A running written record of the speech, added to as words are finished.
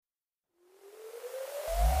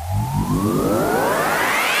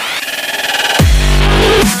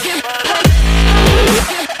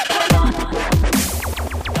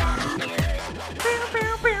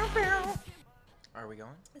Are we going?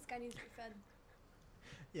 This guy needs to be fed.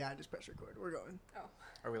 Yeah, I just pressed record. We're going. Oh.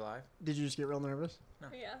 Are we live? Did you just get real nervous? No.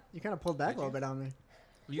 Yeah. You kind of pulled back Did a little you? bit on me.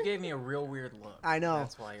 You gave me a real weird look. I know.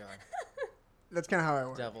 That's why you're That's kind of how I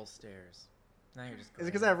work. devil stares. Now you're just. Is it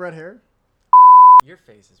because I have red hair? Your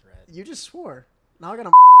face is red. You just swore. Now I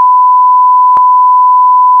gotta.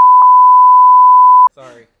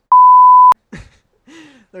 Sorry.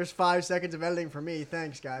 There's 5 seconds of editing for me.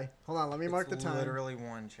 Thanks, guy. Hold on, let me mark the time. Literally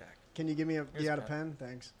one check. Can you give me a? Here's You got a a pen. pen?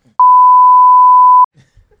 Thanks.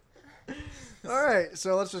 All right,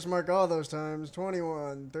 so let's just mark all those times.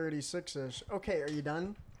 21, 36-ish. Okay, are you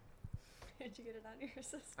done? Did you get it on your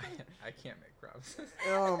system? I can't make promises.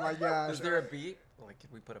 Oh my gosh. Is there a beep? Like,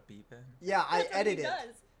 could we put a beep in? Yeah, I That's what edit he it.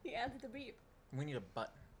 does. He adds the beep. We need a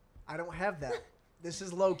button. I don't have that. This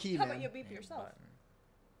is low key, How about man. you beep Need a yourself? button.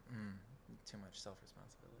 Too much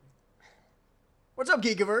self-responsibility. What's up,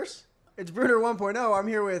 Geekiverse? It's Brunner 1.0. I'm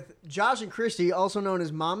here with Josh and Christy, also known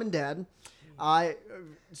as Mom and Dad.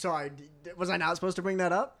 Sorry, was I not supposed to bring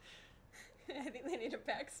that up? I think they need a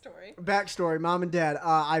backstory. Backstory, Mom and Dad.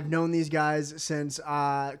 I've known these guys since,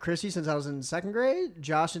 Christy since I was in 2nd grade,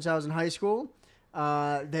 Josh since I was in high school.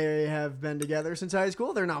 They have been together since high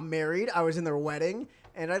school. They're now married. I was in their wedding,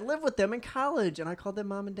 and I lived with them in college, and I called them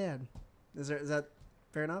Mom and Dad. Is that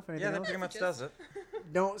fair enough? Anything Yeah, that else? pretty much does it.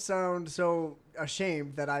 Don't sound so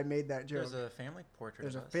ashamed that I made that joke. There's a family portrait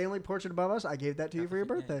There's a of us. family portrait above us. I gave that to you for your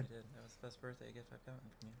Yeah, birthday. you did. That was the best birthday gift I've gotten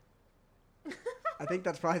from you. I think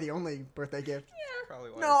that's probably the only birthday gift. Yeah.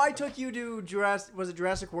 Probably why No, I it's- took you to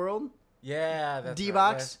Jurassic World? Yeah, that's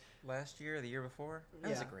D-Box? right. Last year, or the year before. That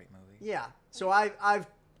was a Yeah. great movie. Yeah. So I've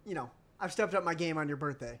stepped up my game on your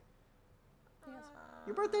birthday. Yes.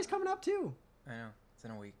 Your birthday's coming up too. I know. It's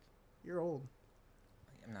in a week. You're old.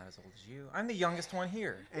 I'm not as old as you. I'm the youngest one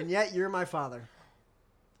here. And yet you're my father.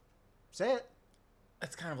 Say it.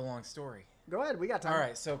 It's kind of a long story. Go ahead. We got time. All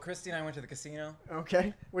right, so Christy and I went to the casino,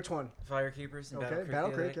 Okay. Which one? Firekeepers in Okay, Battle Creek, Battle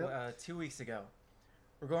the other Creek, day, yeah. 2 weeks ago.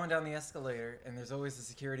 We're going down the escalator, and there's always a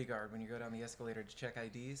security guard when you go down the escalator to check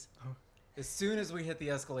IDs. Oh. As soon as we hit the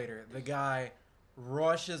escalator, the guy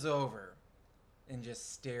rushes over and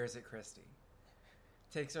just stares at Christy.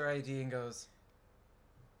 Takes her ID and goes,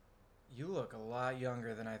 "You look a lot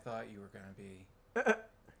younger than I thought you were going to be."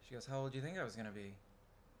 She goes, "How old do you think I was going to be?"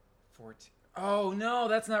 14. Oh, no,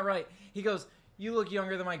 that's not right. He goes, "You look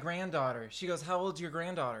younger than my granddaughter." She goes, "How old's your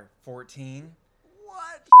granddaughter?" 14.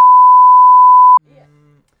 What? Yeah.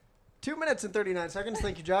 2 minutes and 39 seconds.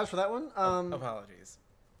 Thank you, Josh, for that one. Apologies.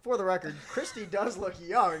 For the record, Christy does look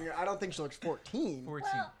young. I don't think she looks 14. 14.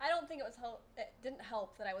 Well, I don't think it didn't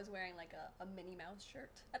help that I was wearing like a Minnie Mouse shirt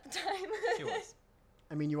at the time. She was.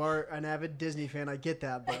 I mean, you are an avid Disney fan. I get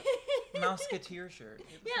that, but Mouseketeer shirt. It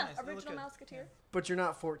was Yeah, nice. It looked original good. Mouseketeer. but you're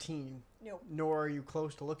not 14, No. nor are you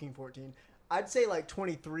close to looking 14. I'd say like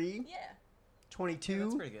 23, Yeah. 22. Yeah,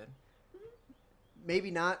 that's pretty good. Maybe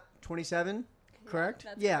not 27, correct?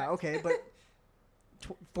 that's Yeah, correct. okay, but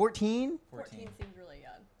 14? 14 seems really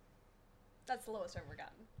young. That's the lowest I've ever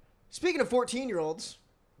gotten. Speaking of 14-year-olds,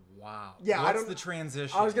 Wow. Yeah, I What's don't- the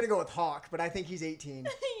transition? I was going to go with Hawk, but I think he's 18.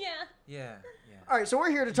 Yeah. Yeah. All right, so we're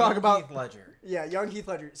here to talk Young about... Heath Ledger. Yeah, young Heath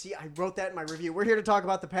Ledger. See, I wrote that in my review. We're here to talk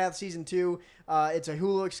about The Path Season 2. It's a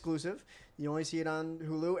Hulu exclusive. You only see it on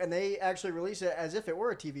Hulu, and they actually release it as if it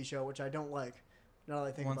were a TV show, which I don't like. Now that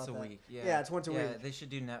I think Once about a that. week. Yeah. Yeah, it's once a Yeah, week. they should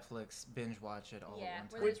do Netflix binge watch it all Yeah,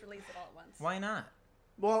 at where one they time. just release it all at once. Why not?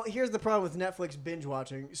 Well, here's the problem with Netflix binge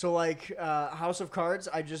watching. So, like, House of Cards,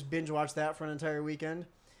 I just binge watched that for an entire weekend,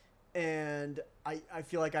 and I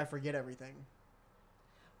feel like I forget everything.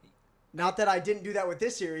 Not that I didn't do that with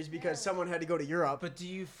this series because someone had to go to Europe. But do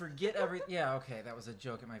you forget every? Yeah, okay, that was a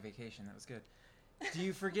joke at my vacation. That was good. Do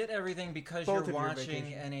you forget everything because Both you're of your watching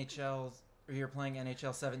vacations. NHL or you're playing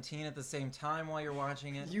NHL 17 at the same time while you're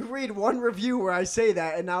watching it? You read one review where I say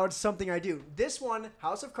that, and now it's something I do. This one,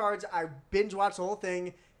 House of Cards, I binge watched the whole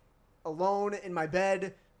thing alone in my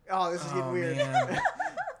bed. Oh, this is getting weird. Man.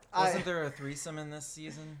 I- Wasn't there a threesome in this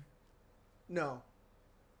season? No,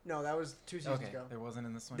 that was 2 seasons Okay, ago. there wasn't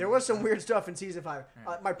in this one. There either? was some weird stuff in season 5.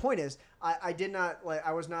 Alright. My point is, I did not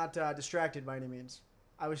I was not distracted by any means.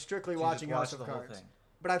 I was strictly So you just watching House watched of the whole Cards. thing.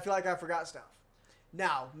 But I feel like I forgot stuff.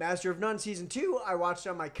 Now, Master of None season 2, I watched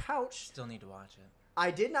on my couch. Still need to watch it. I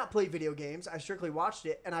did not play video games. I strictly watched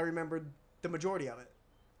it, and I remembered the majority of it.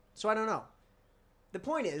 So I don't know. The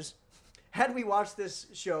point is, had we watched this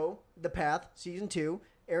show, The Path, season 2,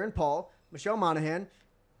 Aaron Paul, Michelle Monaghan,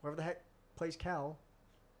 whoever the heck plays Cal,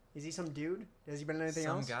 Is he some dude? Has he been in anything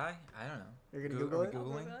Some else? guy? I don't know. You're gonna Go- Google are it? we I'll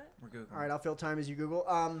Googling? Google it. We're Googling. All right, I'll fill time as you Google.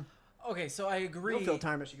 Okay, so I agree. You'll fill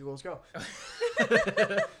time as you Google. Let's go.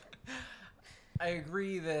 I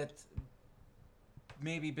agree that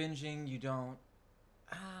maybe binging you don't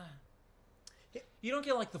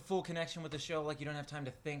get like the full connection with the show. Like you don't have time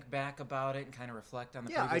to think back about it and kind of reflect on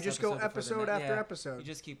the Yeah, I previous just go before the episode next. after episode. You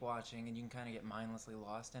just keep watching and you can kind of get mindlessly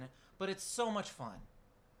lost in it. But it's so much fun.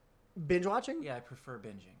 Binge watching? Yeah, I prefer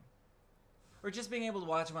binging. Or just being able to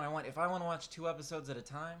watch it when I want. If I want to watch 2 episodes at a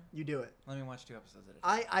time, You do it. let me watch 2 episodes at a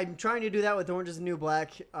time. I'm trying to do that with Orange is the New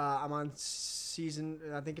Black. I'm on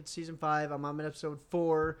I think it's season 5. I'm on episode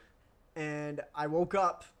 4, and I woke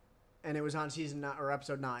up, and it was on season 9, or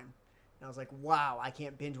episode 9. And I was like, wow, I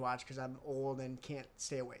can't binge watch because I'm old and can't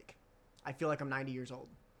stay awake. I feel like I'm 90 years old.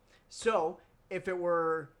 So if it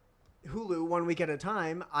were Hulu 1 week at a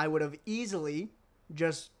time, I would have easily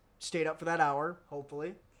just stayed up for that hour,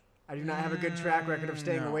 hopefully. I do not have a good track record of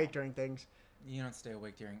staying No. awake during things. You don't stay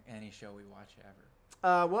awake during any show we watch ever.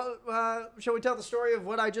 Shall we tell the story of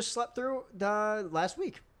what I just slept through last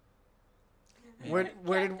week? Where did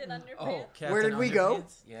Captain Underpants. Oh, Captain Where did we go?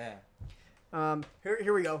 Underpants? Yeah.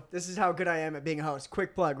 Here we go. This is how good I am at being a host.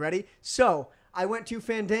 Quick plug. Ready? So, I went to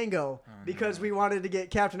Fandango because we wanted to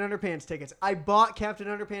get Captain Underpants tickets. I bought Captain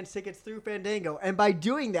Underpants tickets through Fandango, and by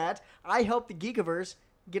doing that, I helped the Geekiverse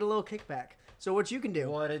get a little kickback. So what you can do,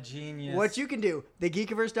 What a genius.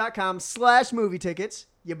 thegeekiverse.com/movie tickets.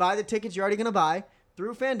 You buy the tickets you're already going to buy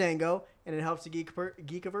through Fandango, and it helps the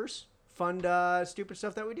Geekiverse fund stupid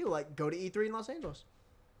stuff that we do, like go to E3 in Los Angeles.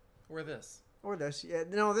 Or this. Or this. Yeah,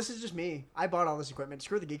 no, this is just me. I bought all this equipment.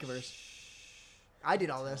 Screw the Geekiverse. I did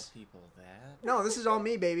all Tell this. people that. No, this is all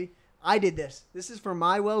me, baby. I did this. This is for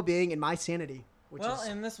my well-being and my sanity. Which Well, is...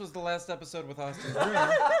 and this was the last episode with Austin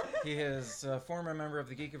Brunner. He is a former member of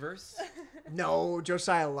the Geekiverse. No,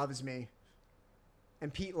 Josiah loves me.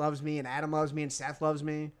 And Pete loves me, and Adam loves me, and Seth loves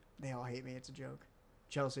me. They all hate me. It's a joke.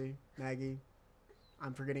 Chelsea, Maggie.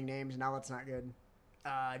 I'm forgetting names. Now that's not good.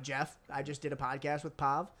 Jeff. I just did a podcast with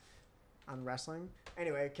Pav on wrestling.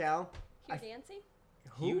 Anyway, Cal. Hugh Dancy.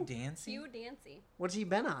 Hugh Dancy? Hugh Dancy. What's he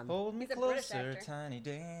been on? Hold me He's a British closer, actor. Tiny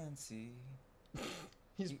Dancy.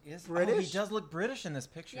 He's He is British? Oh, he does look British in this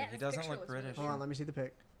picture. Yeah, he this doesn't picture look was really British. Hold on, let me see the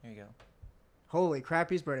pic. There you go. Holy crap,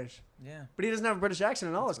 he's British. Yeah. But he doesn't have a British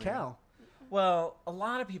accent at all. That's It's weird. Cal. Well, a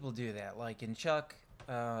lot of people do that. Like in Chuck,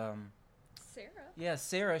 Sarah. yeah,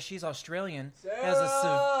 Sarah, she's Australian.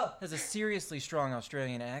 Sarah! Has a seriously strong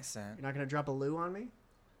Australian accent. You're not going to drop a Lou on me?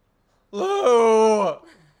 Lou!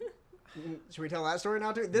 Should we tell that story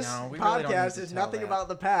now, too? This No, we really don't need podcast to is tell nothing that. about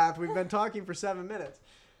the path. We've been talking for 7 minutes.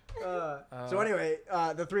 So anyway,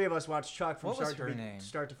 the three of us watched Chuck from What was start her to name?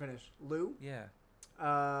 start to finish. Lou, Yeah.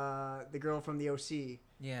 the girl from the OC.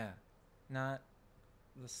 Yeah. Not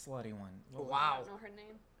the slutty one. What was- I Wow. don't know her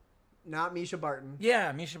name. Not Misha Barton.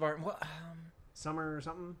 Yeah, Misha Barton. What? Summer or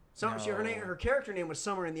something. Her No. her character name was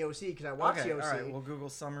Summer in the OC because I watched Okay, the OC. all right. We'll Google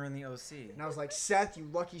Summer in the OC. And I was like, Seth, you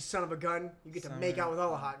lucky son of a gun. You get to make Summer. out with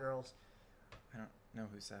all the hot girls. I don't know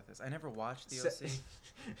who Seth is. I never watched the Se- OC.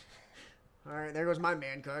 All right, there goes my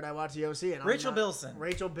man card. I watched the OC. And I'm Rachel not- Bilson.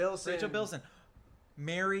 Rachel Bilson. Rachel Bilson.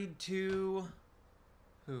 Married to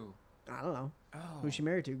who? I don't know. Oh. Who's she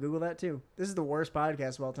married to? Google that too. This is the worst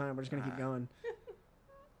podcast of all time. We're just going to keep going.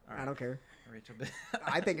 All I right. don't care. Rachel Bilson.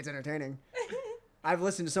 I think it's entertaining. I've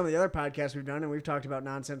listened to some of the other podcasts we've done, and we've talked about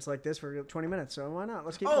nonsense like this for 20 minutes. So why not?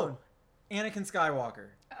 Let's keep going. Anakin Skywalker.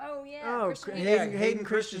 Oh yeah. Oh, Christian Hayden- Hayden. Hayden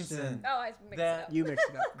Christensen. Oh, I mixed That- it up. You mixed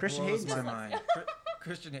it up. Christian Blows Hayden. my mind.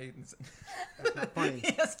 Christian Haydenson. That's not funny.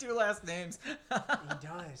 He has 2 last names. He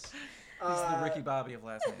does. He's the Ricky Bobby of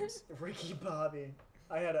last names. Ricky Bobby.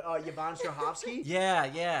 I had Yvonne Strahovski.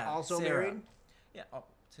 Yeah. Also Sarah. married. Yeah. Oh,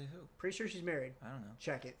 to who? Pretty sure she's married. I don't know.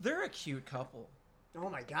 Check it. They're a cute couple. Oh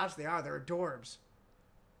my gosh, they are. They're adorbs.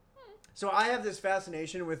 So I have this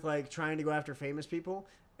fascination with like trying to go after famous people,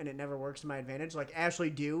 and it never works to my advantage. Like Ashley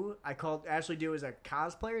Dew, I called Ashley Dew as a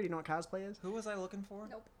cosplayer. Do you know what cosplay is? Who was I looking for?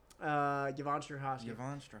 Nope. Yvonne Strahovski.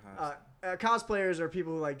 Yvonne Strahovski. Cosplayers are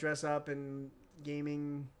people who like dress up in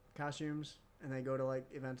gaming costumes and they go to like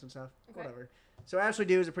events and stuff. Okay. Whatever. So Ashley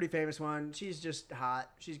Dew is a pretty famous one. She's just hot.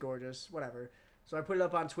 She's gorgeous. Whatever. So I put it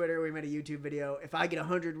up on Twitter. We made a YouTube video. If I get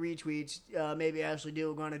 100 retweets, maybe Ashley Dew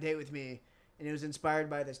will go on a date with me. And it was inspired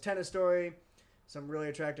by this tennis story. Some really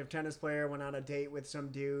attractive tennis player went on a date with some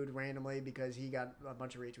dude randomly because he got a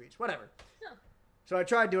bunch of retweets. Whatever. Huh. So I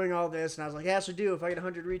tried doing all this, and I was like, Ashley Dew, if I get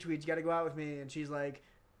 100 retweets, you got to go out with me. And she's like,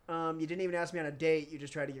 you didn't even ask me on a date. You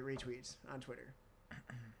just tried to get retweets on Twitter.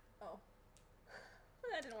 Oh.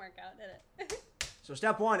 That didn't work out, did it? So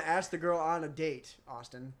step one, ask the girl on a date,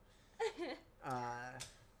 Austin.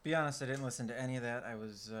 Be honest, I didn't listen to any of that. I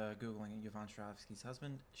was Googling Yvonne Strahovski's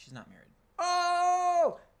husband. She's not married.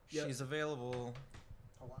 Oh! Yep. She's available.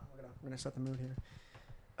 Hold on, I'm gonna set the mood here.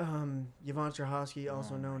 Yvonne Strahovski,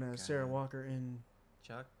 also known as Sarah Walker in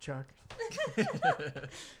Chuck.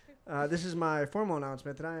 This is my formal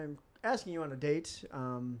announcement that I am asking you on a date.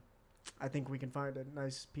 I think we can find a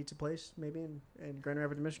nice pizza place, maybe in Grand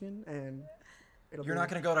Rapids, Michigan, and You're not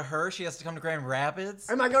going to go to her? She has to come to Grand Rapids?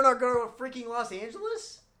 Am I going to go to freaking Los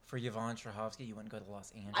Angeles? For Yvonne Strahovski, you wouldn't go to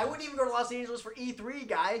Los Angeles? I wouldn't even go to Los Angeles for E3,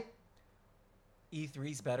 guy.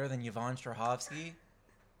 E3's better than Yvonne Strahovski?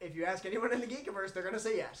 If you ask anyone in the Geekiverse, they're going to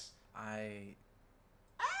say yes.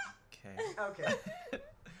 Okay.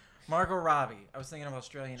 Margot Robbie. I was thinking of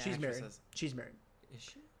Australian She's actresses. married. She's married. Is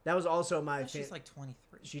she? That was also my... She's like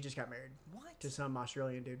 23. She just got married. What? To some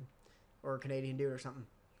Australian dude. Or Canadian dude or something.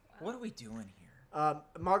 What are we doing here?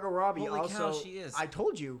 Margot Robbie Holy also... cow, she is. I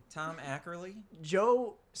told you. Tom Ackerley?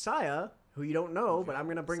 Joe Saya, who you don't know, but I'm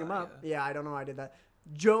going to bring him up. Yeah, I don't know I did that.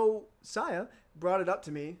 Joe Saya brought it up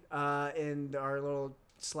to me in our little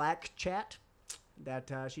Slack chat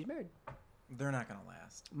that she's married. They're not going to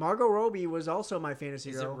last. Margot Robbie was also my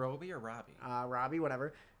fantasy girl. Is it Robbie or Robbie? Robbie,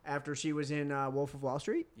 whatever. After she was in Wolf of Wall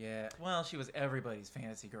Street. Yeah. Well, she was everybody's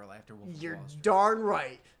fantasy girl after Wolf of You're Wall Street. darn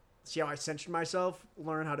right. See how I censored myself?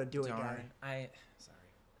 Learn how to do it, guy.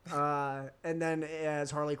 Sorry. And then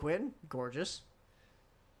as Harley Quinn, gorgeous.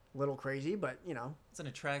 Little crazy, but, you know. It's an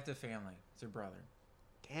attractive family. It's her brother.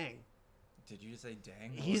 Dang. Did you just say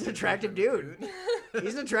dang? He's an attractive dude.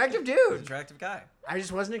 He's an attractive He's dude. an attractive guy. I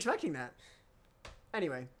just wasn't expecting that.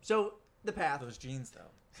 Anyway, so The Path. Those jeans, though.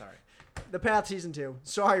 Sorry. The Path Season 2.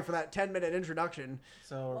 Sorry for that 10-minute introduction.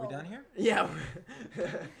 So, are we done here? Yeah.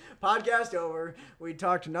 Podcast over. We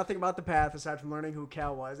talked nothing about The Path aside from learning who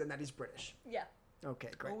Cal was and that he's British. Yeah. Okay,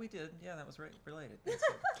 great. Oh, we did. Yeah, that was related.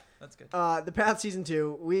 That's good. The Path Season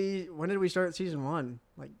 2. When did we start Season 1?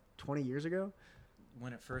 Like 20 years ago?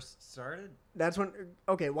 When it first started? That's when...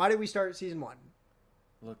 Okay, why did we start Season 1?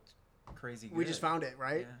 Looked crazy good. We just found it,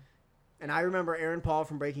 right? Yeah. And I remember Aaron Paul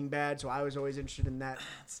from Breaking Bad, so I was always interested in that.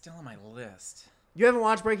 It's still on my list. You haven't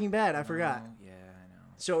watched Breaking Bad, I forgot. Yeah, I know.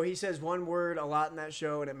 So he says one word a lot in that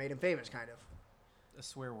show, and it made him famous, kind of. A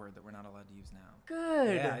swear word that we're not allowed to use now.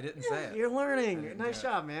 Good. Yeah, I didn't say it. You're learning. Nice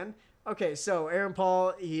job, man. Okay, so Aaron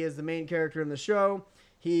Paul, he is the main character in the show.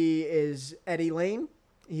 He is Eddie Lane.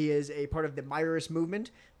 He is a part of the Meyerist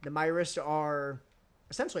Movement. The Meyerists are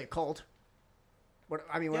essentially a cult. What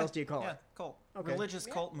else do you call it? Yeah, cult. Okay. Religious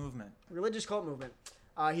cult movement. Religious cult movement.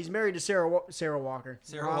 He's married to Sarah Walker.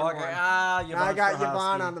 Sarah Wrong Walker. one. Yvonne I got Strahovski.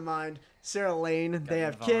 Yvonne on the mind. Sarah Lane. They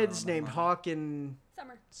have Yvonne kids on the named mind. Hawk and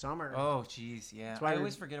Summer. Oh, jeez, yeah. why I we-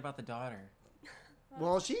 always forget about the daughter.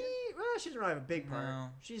 Well, she doesn't really have a big part. No.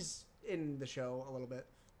 She's in the show a little bit.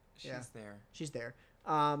 She's there. She's there.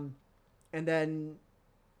 And then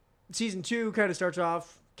season 2 kind of starts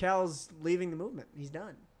off. Cal's leaving the movement. He's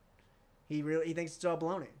done. He thinks it's all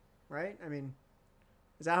baloney, right? I mean,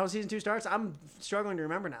 is that how season 2 starts? I'm struggling to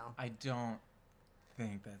remember now. I don't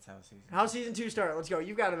think that's how season. How's season 2 start? Let's go.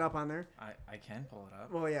 You've got it up on there. I can pull it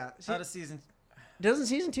up. Well, yeah. How does season? Doesn't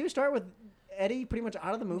season 2 start with Eddie pretty much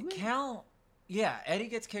out of the movement? Cal. Yeah, Eddie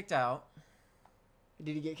gets kicked out.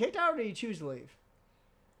 Did he get kicked out or did he choose to leave?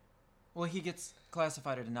 Well, he gets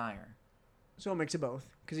classified a denier. So a mix of both.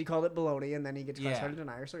 Because he called it baloney and then he gets classified as a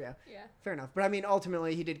denier. So yeah, Yeah. fair enough. But I mean,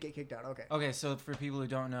 ultimately, he did get kicked out. Okay. Okay, so for people who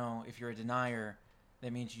don't know, if you're a denier,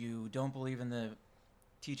 that means you don't believe in the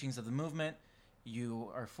teachings of the movement.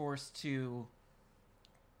 You are forced to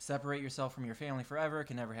separate yourself from your family forever,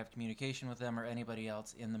 can never have communication with them or anybody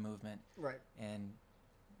else in the movement. Right. And,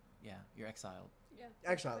 yeah, you're exiled. Yeah.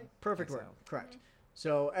 Exiled. Perfect word. Exiled. Correct.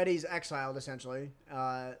 So Eddie's exiled, essentially.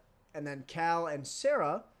 And then Cal and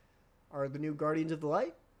Sarah are the new Guardians of the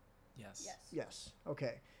Light? Yes. Yes. Yes.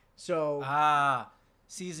 Okay. So...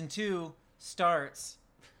 Season 2 starts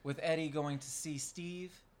with Eddie going to see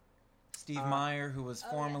Steve Meyer, who was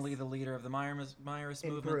formerly the leader of the Meyerist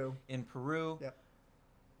Movement in Peru. Yep.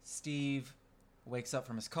 Steve wakes up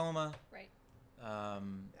from his coma. Right.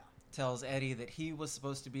 Tells Eddie that he was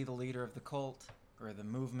supposed to be the leader of the cult or the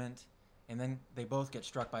movement, and then they both get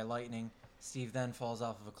struck by lightning. Steve then falls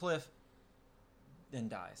off of a cliff and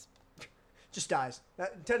dies. Just dies.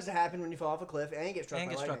 That tends to happen when you fall off a cliff and get struck by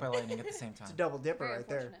lightning. Struck by lightning at the same time. It's a double dipper Very right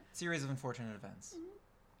there. unfortunate. Series of unfortunate events.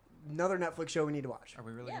 Another Netflix show we need to watch. Are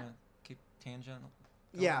we really Yeah. going to keep tangent?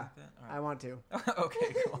 Yeah, Like that? All right. I want to.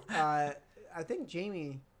 Okay, cool. I think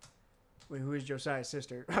Jamie, who is Josiah's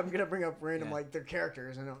sister, I'm going to bring up random, Yeah. like, their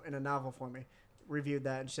characters in a novel for me. Reviewed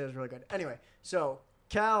that, and she said it was really good. Anyway, so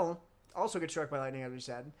Cal also gets struck by lightning, as we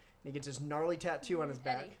said. And he gets this gnarly tattoo on his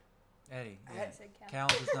back. Eddie. I Yeah. said Cal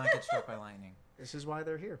does not get struck by lightning. This is why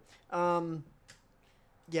they're here.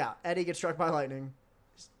 Yeah, Eddie gets struck by lightning.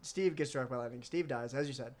 Steve gets struck by lightning. Steve dies, as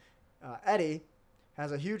you said. Eddie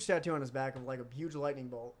has a huge tattoo on his back of like a huge lightning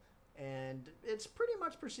bolt, and it's pretty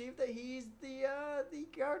much perceived that he's the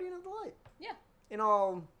guardian of the light. Yeah. In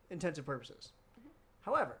all intents and purposes. Mm-hmm.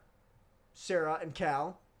 However, Sarah and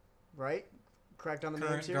Cal, right? Correct on the names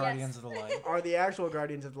Current here? Guardians of the Light. Are the actual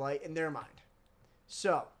guardians of the light in their mind.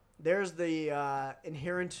 So there's the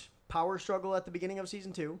inherent power struggle at the beginning of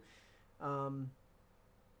season 2,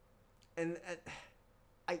 and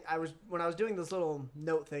I was when I was doing this little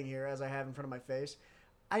note thing here, as I have in front of my face,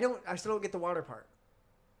 I still don't get the water part.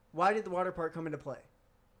 Why did the water part come into play?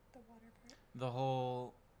 The water part. The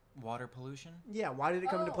whole water pollution? Yeah, why did it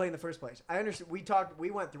come into play in the first place? I understand.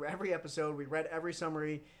 We went through every episode. We read every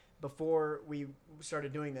summary before we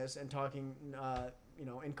started doing this and talking,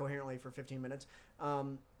 incoherently for 15 minutes.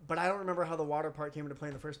 But I don't remember how the water part came into play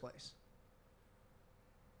in the first place.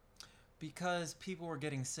 Because people were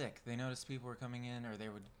getting sick. They noticed people were coming in, or they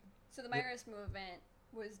would... So the Meyerist Movement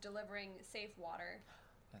was delivering safe water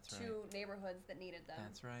That's to right. neighborhoods that needed them.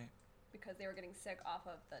 That's right. Because they were getting sick off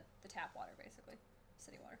of the tap water, basically.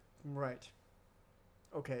 City water. Right.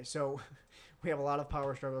 Okay, so we have a lot of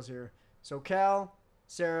power struggles here. So Cal,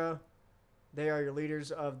 Sarah, they are your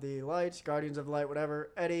leaders of the light, guardians of the light,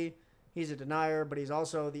 whatever. Eddie, he's a denier, but he's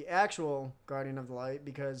also the actual guardian of the light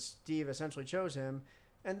because Steve essentially chose him.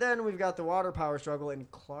 And then we've got the water power struggle in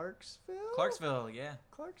Clarksville? Clarksville, yeah.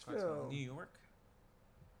 Clarksville. New York.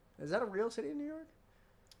 Is that a real city in New York?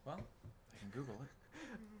 Well, I can Google it.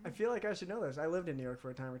 I feel like I should know this. I lived in New York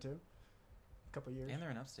for a time or two. A couple years. And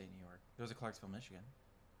they're in upstate New York. There's a Clarksville, Michigan.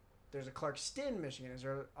 There's a Clarkston, Michigan. Is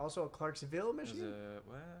there also a Clarksville, There's Michigan? a...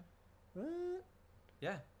 What? What?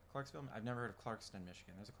 Yeah, Clarksville. I've never heard of Clarkston,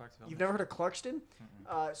 Michigan. There's a Clarksville. You've never heard of Clarkston?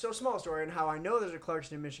 So small story and how I know there's a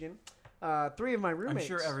Clarkston, Michigan. 3 of my roommates. I'm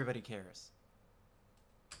sure everybody cares.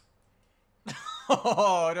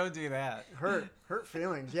 Oh, don't do that. Hurt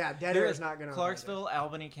feelings. Yeah, dead air is not going to. Clarksville,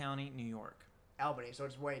 Albany County, New York. Albany, so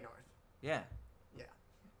it's way north. Yeah.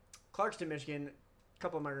 Clarkston, Michigan. A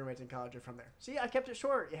couple of my roommates in college are from there. See, I kept it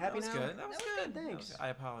short. You happy That was now? good. That was good. Thanks. I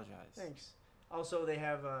apologize. Thanks. Also, they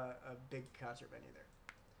have a big concert venue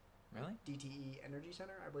there. Really? DTE Energy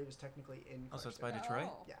Center, I believe, is technically in Clarkston. Oh, so it's by Detroit?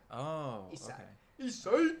 Oh. Yeah. Oh, East side. okay. East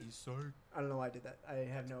side? East side. I don't know why I did that. I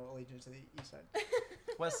have no allegiance to the east side.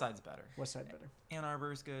 West side's better. West side better. Ann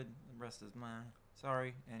Arbor's good. The rest is meh.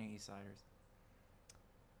 Sorry, any East Siders.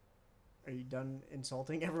 Are you done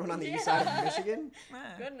insulting everyone on the east side of Michigan? Meh.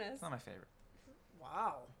 Goodness. It's not my favorite.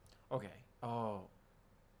 Wow. Okay. Oh.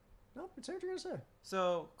 Nope, it's what you're going to say.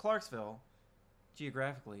 So, Clarksville,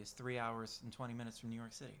 geographically, is 3 hours and 20 minutes from New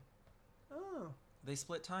York City. Oh. They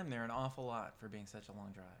split time there an awful lot for being such a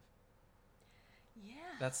long drive. Yeah.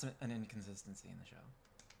 That's an inconsistency in the show.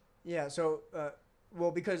 Yeah, so,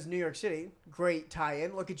 because New York City, great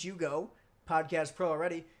tie-in. Look at you go. Podcast pro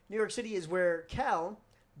already. New York City is where Cal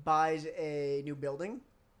buys a new building.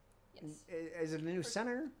 Yes. Is it a new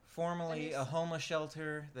center? Formerly a homeless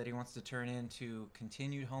shelter that he wants to turn into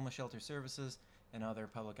continued homeless shelter services and other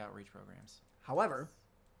public outreach programs. However,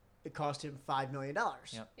 it cost him $5 million.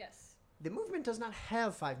 Yep. Yes. The movement does not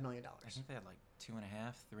have $5 million. I think they had like 2.5,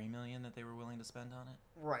 3 million that they were willing to spend on it.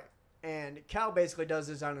 Right. And Cal basically does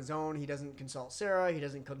this on his own. He doesn't consult Sarah. He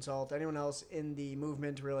doesn't consult anyone else in the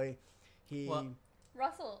movement, really.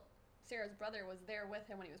 Russell, Sarah's brother, was there with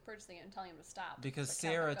him when he was purchasing it and telling him to stop. Because but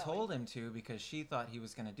Cal Sarah kept going. told him to because she thought he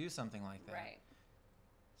was going to do something like that. Right.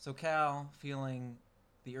 So Cal, feeling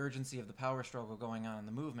the urgency of the power struggle going on in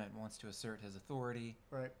the movement, wants to assert his authority,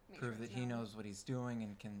 Right. Make prove sure that it's he known. knows what he's doing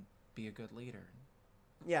and can be a good leader.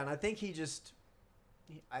 Yeah, and I think he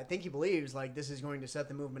believes like this is going to set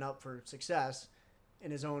the movement up for success in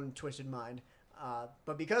his own twisted mind.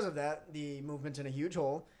 But because of that, the movement's in a huge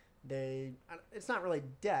hole. It's not really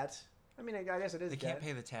debt. I mean, I guess it is They debt. can't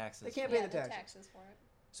pay the taxes. They can't Yeah, pay the the taxes. taxes for it.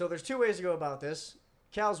 So there's 2 ways to go about this.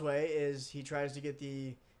 Cal's way is he tries to get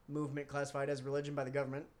the movement classified as religion by the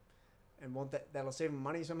government, and that'll save him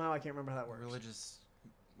money somehow? I can't remember how that works. Religious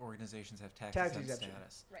organizations have tax Tax exempt exemption.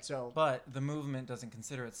 status. Right. So But the movement doesn't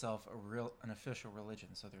consider itself an official religion,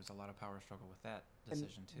 so there's a lot of power struggle with that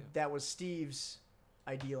decision too. that was Steve's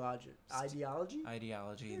ideology. Ideology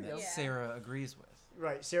There that you go. Sarah agrees with.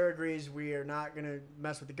 Right. Sarah agrees we are not going to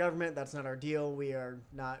mess with the government. That's not our deal. We are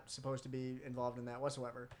not supposed to be involved in that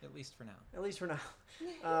whatsoever, At least for now. at least for now.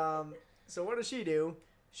 So what does she do?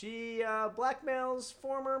 She blackmails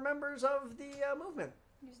former members of the movement.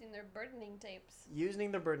 Using their burdening tapes.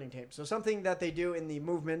 Using the burdening tape. So something that they do in the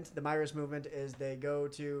movement, the Meyerist Movement, is they go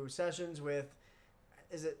to sessions with,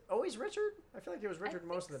 Is it always Richard? I feel like it was Richard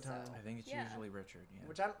most of the time. so. I think it's Yeah. usually Richard.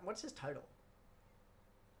 Yeah. What's his title?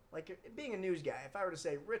 Like, being a news guy, if I were to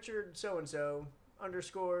say Richard so-and-so,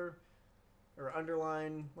 underscore, or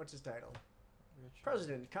underline, what's his title? Richard.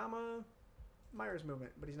 President, comma, Meyerist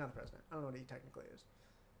Movement, but he's not the president. I don't know what he technically is.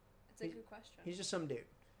 It's a good question. He's just some dude.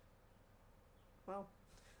 Well,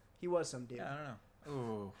 he was some dude. Yeah, I don't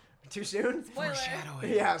know. Ooh. Too soon? Spoiler.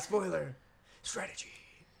 Foreshadowing. Yeah, spoiler. Strategy.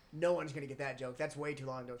 No one's going to get that joke. That's way too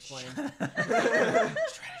long to explain. Strategy.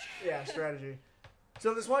 Yeah, strategy.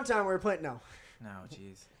 So this one time we were playing... No, No,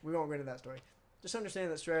 jeez. we won't go into that story. Just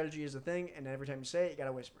understand that strategy is a thing, and every time you say it, you got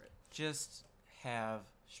to whisper it. Just have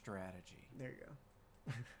strategy. There you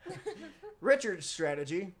go. Richard's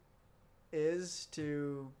strategy is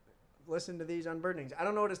to listen to these unburdenings. I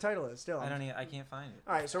don't know what his title is still. I can't find it.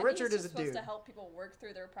 All right, so I think Richard he's is a just supposed dude. to help people work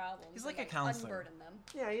through their problems. He's and, like a counselor. Unburden them.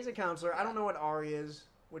 Yeah, he's a counselor. I don't know what R he is,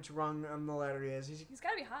 which rung on the ladder he is. He's got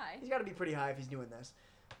to be high. He's got to be pretty high if he's doing this.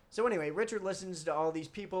 So anyway, Richard listens to all these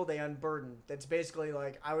people. They unburden. That's basically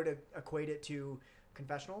like, I would equate it to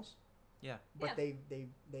confessionals. Yeah. But Yeah.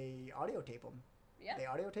 they audio tape them. Yeah. They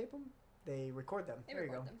audio tape them? They record them. They There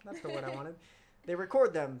you record go. them. That's the word I wanted. They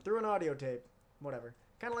record them through an audio tape. Whatever.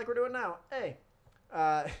 Kind of like we're doing now. Hey.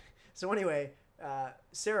 So anyway,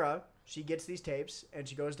 Sarah, she gets these tapes, and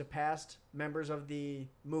she goes to past members of the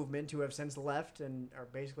movement who have since left and are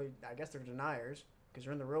basically, I guess they're deniers, because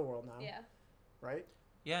they're in the real world now. Yeah. Right?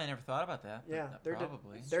 Yeah, I never thought about that. but Yeah,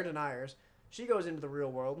 probably. They're deniers. She goes into the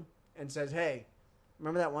real world and says, hey,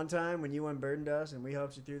 remember that one time when you unburdened us and we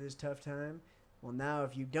helped you through this tough time? Well, now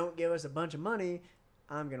if you don't give us a bunch of money,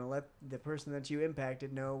 I'm going to let the person that you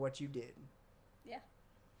impacted know what you did. Yeah.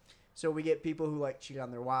 So we get people who, like, cheat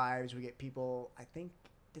on their wives. We get people, I think,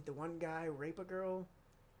 did the one guy rape a girl?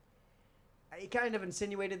 He kind of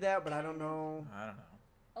insinuated that, but I don't know. I don't know.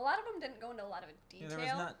 A lot of them didn't go into a lot of Yeah, detail. there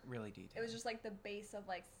was not really detail. It was just like the base of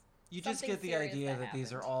like. You just something get the serious idea that that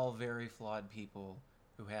these are happened. all very flawed people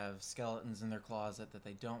who have skeletons in their closet that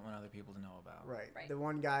they don't want other people to know about. Right. Right. The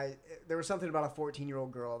one guy, there was something about a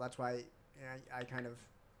 14-year-old girl. That's why I kind of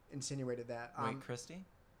insinuated that. Wait, Christy?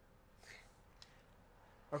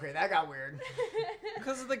 Okay, that got weird.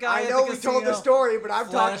 Because of the guy I at know the we told the casino. story, but I'm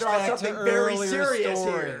talking Flashback about to something very earlier serious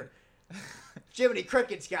story. here. Jiminy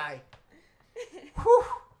Crickets guy. Whew.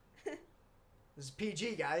 This is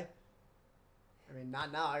PG guy. I mean,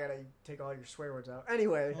 not now. I gotta take all your swear words out.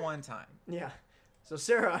 Anyway, One time. yeah. So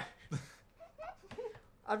Sarah,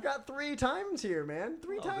 I've got 3 times here, man.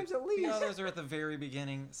 3 Well, times the, at least. The others are at the very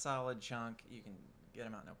beginning. Solid chunk. You can get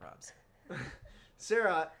them out, no probs.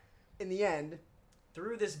 Sarah, in the end,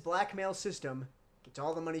 through this blackmail system, gets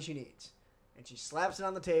all the money she needs. And she slaps it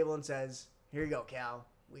on the table and says, here you go, Cal.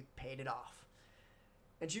 We paid it off.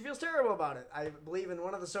 And she feels terrible about it. I believe in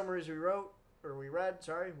one of the summaries we read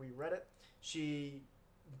it. She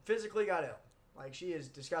physically got ill. Like, she is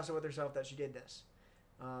disgusted with herself that she did this.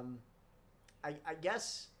 I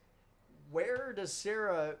guess, where does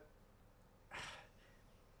Sarah...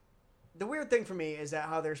 The weird thing for me is that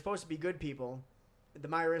how they're supposed to be good people. The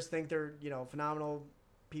Meyerists think they're, phenomenal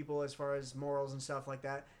people as far as morals and stuff like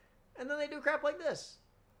that. And then they do crap like this.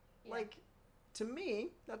 Yeah. Like, to me,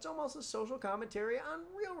 that's almost a social commentary on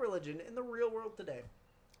real religion in the real world today.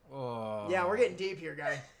 Oh. Yeah, we're getting deep here,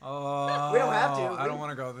 guy. Oh. We don't have to. I don't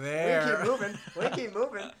want to go We there. can keep moving. We can keep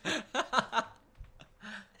moving.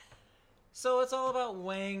 So it's all about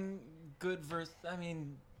weighing good versus,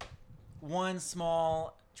 one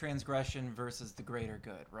small transgression versus the greater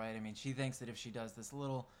good, right? I mean, she thinks that if she does this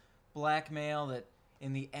little blackmail that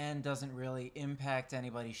in the end doesn't really impact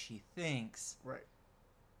anybody, she thinks. Right.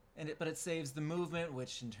 But it saves the movement,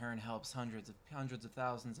 which in turn helps hundreds of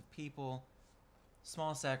thousands of people.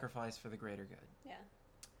 Small sacrifice for the greater good. Yeah.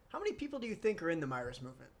 How many people do you think are in the Meyerist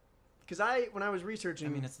movement? Because when I was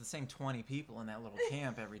researching... It's the same 20 people in that little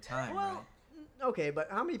camp every time, well, right? okay, but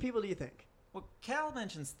how many people do you think? Well, Cal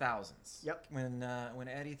mentions thousands. Yep. When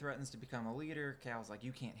Eddie threatens to become a leader, Cal's like,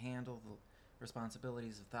 you can't handle the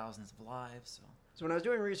responsibilities of thousands of lives. So when I was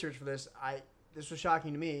doing research for this, this was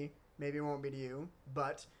shocking to me. Maybe it won't be to you,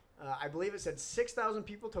 but I believe it said 6,000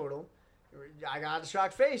 people total. I got a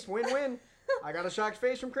shocked face. Win-win. I got a shocked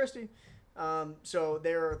face from Christy. So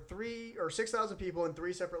there are 6,000 people in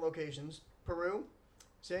 3 separate locations: Peru,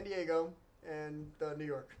 San Diego, and New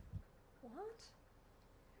York. What?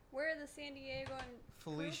 Where are the San Diego and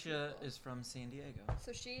Felicia Peru is from San Diego. people?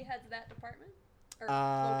 So she heads that department or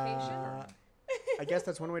location. I guess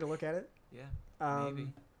that's one way to look at it. Yeah, maybe.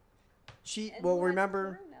 And who has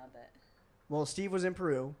Remember, Peru now that- well, Steve was in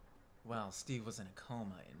Peru, Well, Steve was in a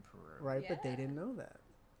coma in Peru. right? But they Yeah. didn't know that.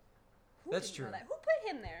 Who That's didn't know true. that? Who put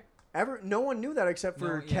him there? No one knew that except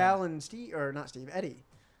for No, yeah. Cal and Steve, or not Steve, Eddie.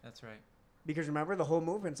 That's right. Because remember, the whole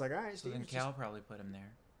movement's like, all right, So Steve. then Cal probably put him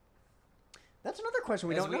there. That's another question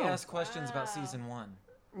we As don't we know. ask questions about Wow. season 1.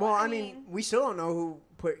 Well, I I mean, mean- we still don't know who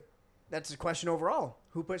put. That's a question overall.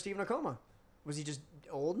 Who put Steve in a coma? Was he just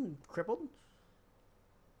old and crippled?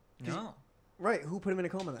 No. Right. Who put him in a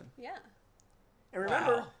coma then? Yeah. And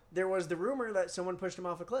remember, Wow. there was the rumor that someone pushed him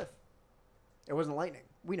off a cliff. It wasn't lightning.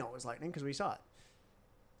 We know it was lightning because we saw it.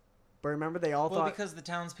 But remember, they all Well, thought. because the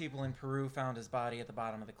townspeople in Peru found his body at the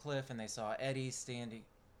bottom of the cliff, and they saw Eddie standing.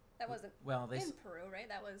 That wasn't Well, they in Peru, right?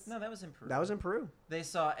 That was. no, that was in Peru. That was in Peru. They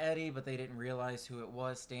saw Eddie, but they didn't realize who it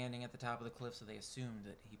was standing at the top of the cliff, so they assumed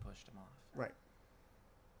that he pushed him off. Right.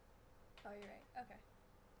 Oh, you're right.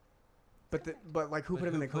 Okay. But like, who But put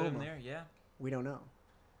him in the put coma? him there? Yeah, We don't know.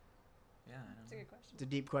 yeah. I That's don't a know. good question. It's a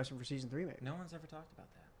deep question for season 3, maybe. No one's ever talked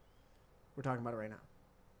about that. We're talking about it right now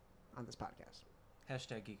on this podcast.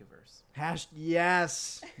 Hashtag Geekiverse.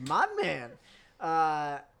 Yes, my man.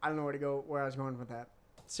 I don't know where I was going with that.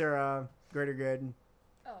 Sarah, greater good,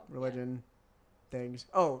 Oh. religion, things.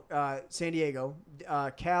 Oh, San Diego.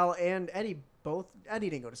 Cal and Eddie both. Eddie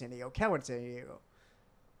didn't go to San Diego. Cal went to San Diego.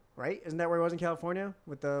 Right? Isn't that where he was in California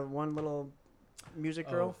with the one little music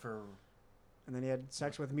girl? Oh, for And then he had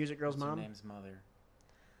sex with music girl's what's her mom. name's mother.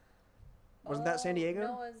 Wasn't that San Diego?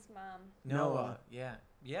 Noah's mom. Noah. Yeah.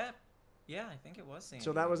 Yeah, I think it was San So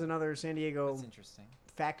Diego. that was another San Diego That's interesting.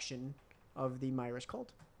 faction of the Meyerist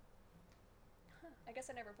cult. Huh. I guess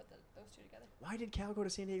I never put those two together. Why did Cal go to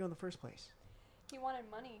San Diego in the first place? He wanted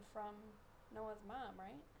money from Noah's mom,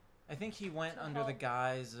 right? I think he went To under the help.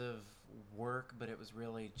 guise of work, but it was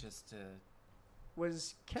really just to.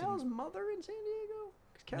 Was Cal's mother in San Diego?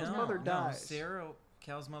 'Cause Cal's no, mother no, dies.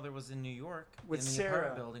 Cal's mother was in New York With in the Sarah.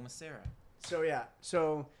 apartment building with Sarah. So yeah,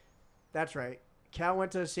 so that's right. Cal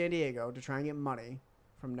went to San Diego to try and get money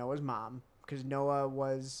from Noah's mom because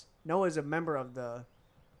Noah's a member of the.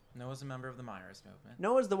 Noah's a member of the Meyerist Movement.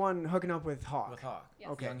 Noah's the one hooking up with Hawk, With Hawk. Yes.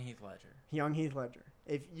 Okay. Young Heath Ledger. young Heath Ledger.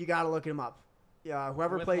 If you gotta look him up, yeah,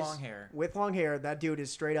 whoever With plays long hair. with long hair, that dude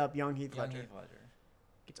is straight up young Heath Young Ledger. Heath Ledger.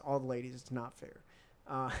 Gets all the ladies. It's not fair.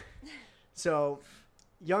 So,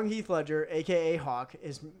 young Heath Ledger, aka Hawk,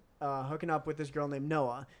 is hooking up with this girl named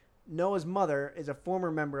Noah. Noah's mother is a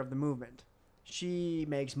former member of the movement. She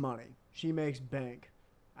makes money. She makes bank.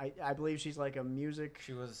 I believe she's like a music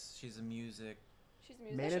She's a music She's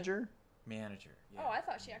a musician. manager. Yeah. Oh, I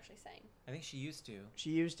thought she actually sang. I think she used to, She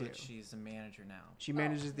used to. but she's a manager now. She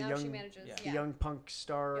manages the now young She manages. yeah. the Yeah. young punk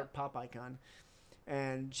star Yep. pop icon.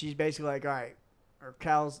 And she's basically like, all right, or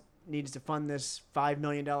Cal needs to fund this $5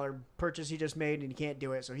 million purchase he just made, and he can't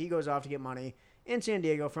do it. So he goes off to get money in San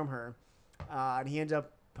Diego from her. And he ends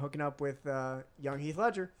up hooking up with young Heath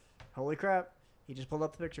Ledger. Holy crap. He just pulled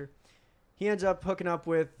up the picture. He ends up hooking up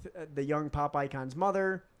with the young pop icon's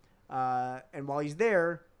mother. And while he's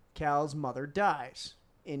there, Cal's mother dies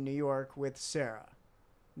in New York with Sarah.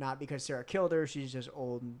 Not because Sarah killed her, she's just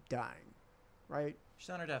old and dying. Right? She's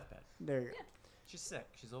on her deathbed. There you go. Yeah. She's sick.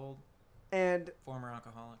 She's old. And Former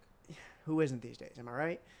alcoholic. who isn't these days? Am I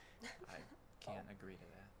right? I can't agree to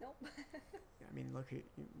that. Nope. I mean, look,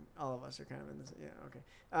 all of us are kind of in this. Yeah, okay.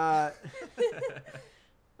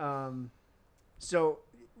 So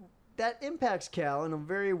that impacts Cal in a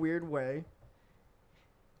very weird way.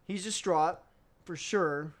 He's distraught, for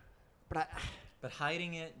sure. But But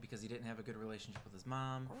hiding it because he didn't have a good relationship with his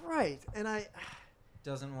mom. right, and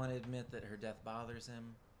Doesn't want to admit that her death bothers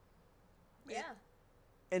him. Yeah.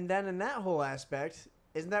 and then in that whole aspect,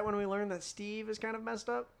 isn't that when we learned that Steve is kind of messed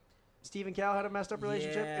up? Steve and Cal had a messed up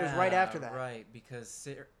relationship. It was right after that. Right, because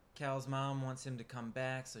Cal's mom wants him to come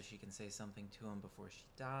back so she can say something to him before she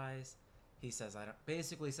dies. He says I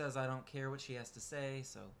don't care what she has to say,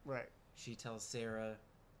 so Right. she tells Sarah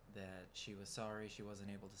that she was sorry she wasn't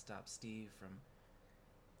able to stop Steve from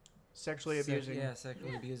Sexually abusing.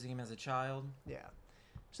 sexually abusing him as a child. Yeah.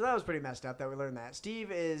 So that was pretty messed up that we learned that. Steve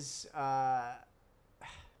is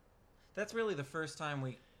That's really the first time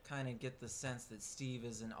we kind of get the sense that Steve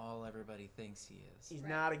isn't all everybody thinks he is. he's Right.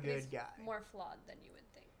 not a He's good guy. More flawed than you would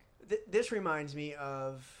think. This reminds me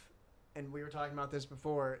of, and we were talking about this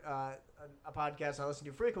before, a podcast I listen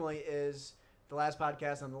to frequently is the last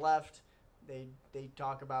podcast on the left. They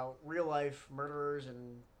talk about real life murderers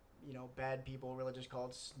and, bad people, religious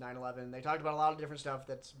cults, 9/11. They talked about a lot of different stuff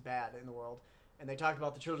that's bad in the world. And they talked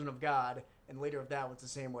about the children of God, and the leader of that was the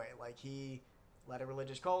same way. Like, he led a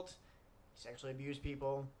religious cult, he sexually abused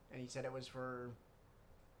people, and he said it was for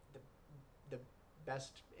the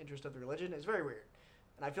best interest of the religion. It's very weird.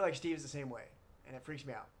 And I feel like Steve's the same way, and it freaks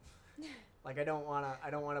me out. Like, I don't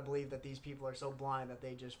wanna believe that these people are so blind that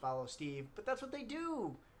they just follow Steve, but that's what they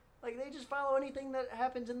do. Like, they just follow anything that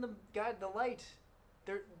happens in the light.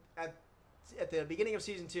 They're at the beginning of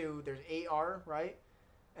season 2, there's AR, right?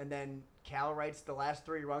 And then Cal writes the last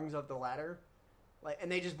 3 rungs of the ladder. Like,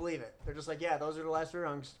 and they just believe it. They're just like, yeah, those are the last 3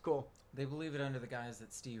 rungs. Cool. They believe it under the guise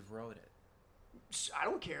that Steve wrote it. I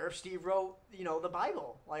don't care if Steve wrote, the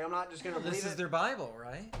Bible. Like, I'm not just going to believe it. This is their Bible,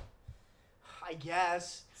 right? I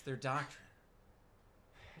guess. It's their doctrine.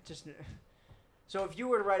 So if you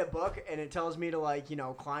were to write a book and it tells me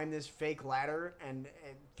to, climb this fake ladder and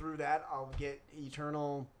through that I'll get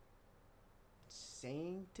eternal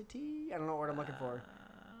sanctity? I don't know what I'm looking for.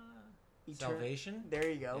 Salvation? There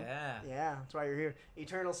you go. Yeah. Yeah, that's why you're here.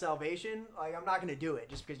 Eternal salvation? Like, I'm not going to do it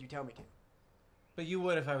just because you tell me to. But you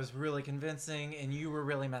would if I was really convincing and you were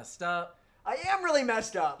really messed up. I am really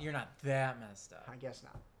messed up. You're not that messed up. I guess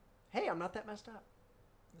not. Hey, I'm not that messed up.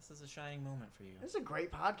 This is a shining moment for you. This is a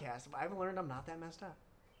great podcast. I've learned I'm not that messed up.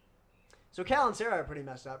 So Cal and Sarah are pretty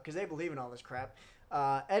messed up because they believe in all this crap.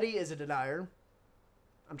 Eddie is a denier.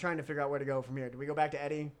 I'm trying to figure out where to go from here. Do we go back to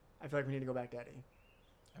Eddie? I feel like we need to go back to Eddie.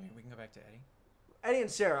 I mean, we can go back to Eddie. Eddie and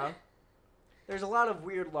Sarah. There's a lot of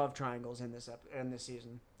weird love triangles in this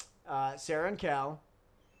season. Sarah and Cal,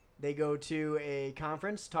 they go to a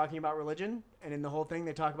conference talking about religion, and in the whole thing,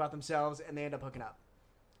 they talk about themselves, and they end up hooking up.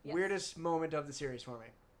 Yes. Weirdest moment of the series for me,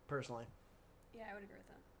 personally. Yeah, I would agree with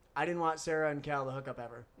that. I didn't want Sarah and Cal to hook up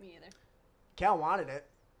ever. Me either. Cal wanted it.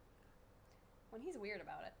 When he's weird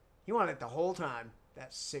about it. He wanted it the whole time.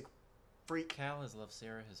 That sick freak. Cal has loved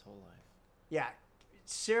Sarah his whole life. Yeah.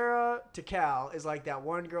 Sarah to Cal is like that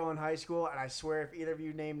one girl in high school, and I swear if either of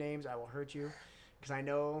you name names, I will hurt you. Because I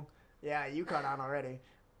know, yeah, you caught on already.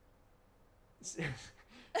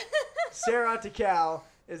 Sarah to Cal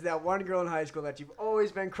is that one girl in high school that you've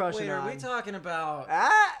always been crushing on. Wait, are we talking about...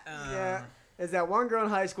 Yeah. Is that one girl in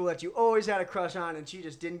high school that you always had a crush on, and she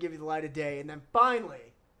just didn't give you the light of day, and then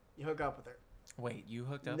finally, you hook up with her. Wait, you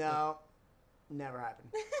hooked up No. Never happened.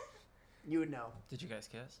 You would know. Did you guys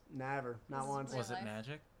kiss? Never. Not once. Was it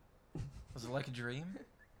magic? Was it like a dream?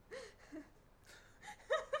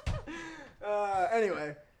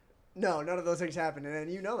 Anyway. No, none of those things happened. And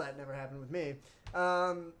you know that never happened with me.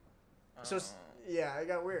 Yeah, it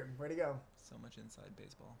got weird. Where'd he go? So much inside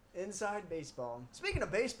baseball. Inside baseball. Speaking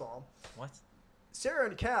of baseball. What? Sarah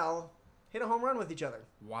and Cal hit a home run with each other.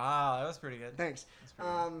 Wow, that was pretty good. Thanks.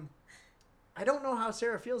 I don't know how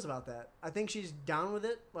Sarah feels about that. I think she's down with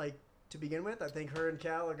it, to begin with. I think her and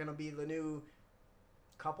Cal are going to be the new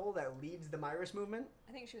couple that leads the Meyerist Movement.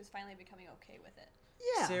 I think she was finally becoming okay with it.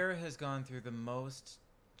 Yeah. Sarah has gone through the most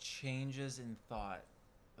changes in thought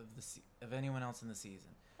of anyone else in the season.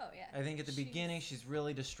 Oh, yeah. I think at the beginning she's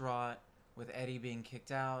really distraught with Eddie being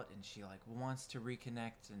kicked out, and she wants to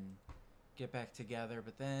reconnect and get back together,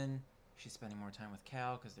 but then she's spending more time with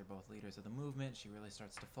Cal because they're both leaders of the movement. She really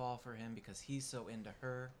starts to fall for him because he's so into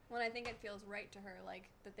her. Well, I think it feels right to her,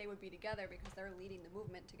 that they would be together because they're leading the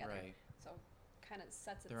movement together. Right. So kind of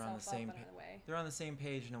sets They're itself on the same up in a way. They're on the same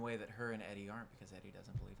page in a way that her and Eddie aren't, because Eddie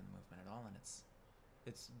doesn't believe in the movement at all, and it's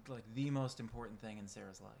the most important thing in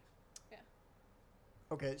Sarah's life. Yeah.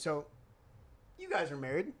 Okay, so you guys are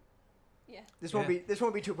married. Yeah. This won't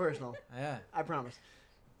be too personal. Yeah. I promise.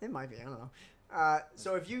 It might be. I don't know.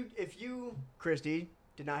 So if you, Christy,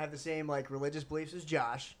 did not have the same religious beliefs as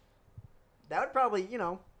Josh, that would probably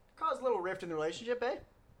cause a little rift in the relationship, eh?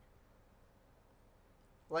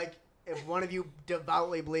 If one of you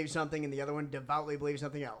devoutly believes something and the other one devoutly believes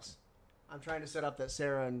something else. I'm trying to set up that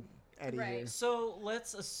Sarah and Eddie here. So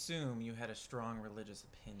let's assume you had a strong religious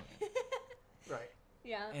opinion. Right.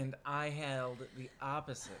 Yeah. And I held the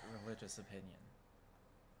opposite religious opinion.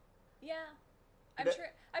 Yeah. I'm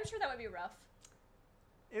sure that would be rough.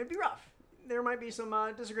 It would be rough. There might be some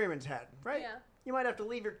disagreements had, right? Yeah. You might have to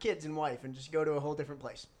leave your kids and wife and just go to a whole different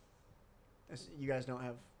place. You guys don't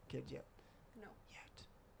have kids yet. No.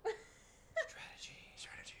 Yet.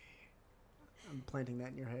 Strategy. I'm planting that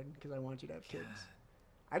in your head because I want you to have kids.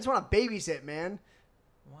 I just want to babysit, man.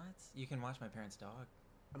 What? You can watch my parents' dog.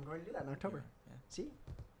 I'm going to do that in October. Yeah. See?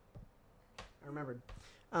 I remembered.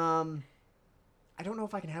 I don't know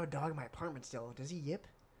if I can have a dog in my apartment still. Does he yip?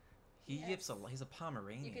 He yips a lot. He's a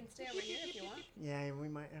Pomeranian. You can stay over here if you want. Yeah, I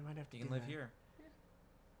might have to. You can live here.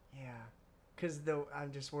 Yeah. Because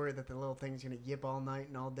I'm just worried that the little thing's going to yip all night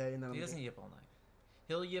and all day. And then He doesn't yip all night.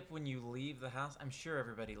 He'll yip when you leave the house. I'm sure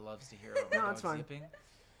everybody loves to hear about my dog's yipping.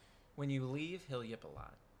 When you leave, he'll yip a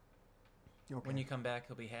lot. Okay. When you come back,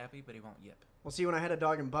 he'll be happy, but he won't yip. Well, see, when I had a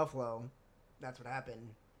dog in Buffalo, that's what happened.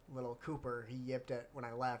 Little Cooper, he yipped when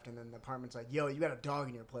I left, and then the apartment's like, yo, you got a dog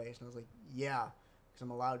in your place. And I was like, yeah, because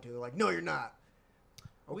I'm allowed to. They're like, no, you're not.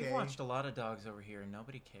 Okay. We've watched a lot of dogs over here, and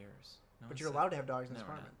nobody cares. No But one you're said- allowed to have dogs in this No,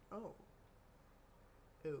 we're apartment. Oh.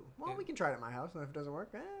 Ooh. Well, Okay. we can try it at my house, and if it doesn't work,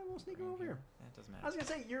 we'll sneak them over here. Yeah, it doesn't I matter. was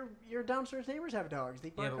gonna say your downstairs neighbors have dogs.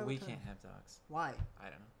 They bark Yeah, all but the we time. can't have dogs. Why? I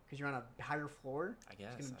don't know. Because you're on a higher floor. I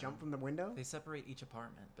guess. It's gonna I jump don't from the window. They separate each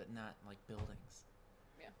apartment, but not like buildings.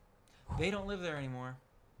 Yeah. They don't live there anymore.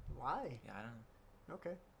 Why? Yeah, I don't know.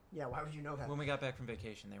 Okay. Yeah. Why would you know that? When we got back from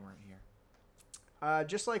vacation, they weren't here.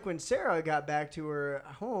 Just like when Sarah got back to her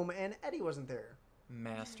home and Eddie wasn't there.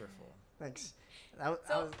 Masterful. Thanks. That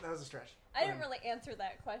was a stretch. I didn't really answer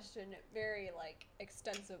that question very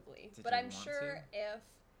extensively, Did but you I'm want sure to? if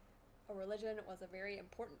a religion was a very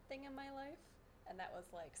important thing in my life, and that was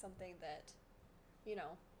something that,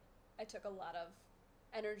 I took a lot of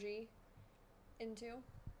energy into,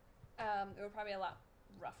 it would probably be a lot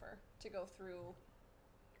rougher to go through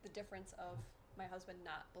the difference of my husband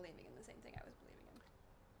not believing in the same thing I was believing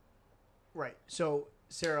in. Right. So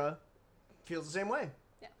Sarah feels the same way.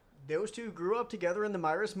 Yeah. Those two grew up together in the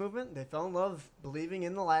Meyerist Movement. They fell in love believing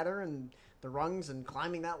in the ladder and the rungs and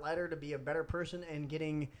climbing that ladder to be a better person and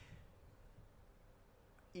getting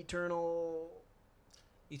eternal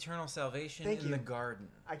Eternal salvation Thank in you. the garden.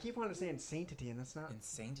 I keep wanting to say sanctity, and that's not In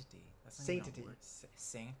sanctity. That's not even a Sanctity. word.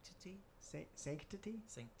 Sanctity? sanctity.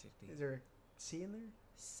 Sanctity. Is there a C in there?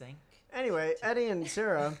 Sank. Anyway, Eddie and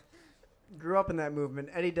Sarah grew up in that movement.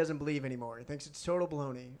 Eddie doesn't believe anymore. He thinks it's total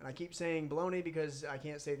baloney. And I keep saying baloney because I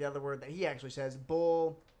can't say the other word that he actually says.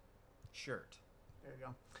 Bull. Shirt. There you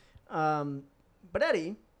go. But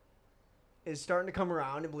Eddie is starting to come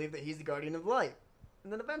around and believe that he's the guardian of light.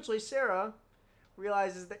 And then eventually Sarah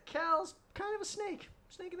realizes that Cal's kind of a snake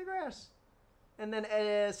in the grass. And then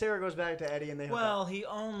Sarah goes back to Eddie and they hook Well, up. he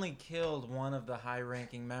only killed one of the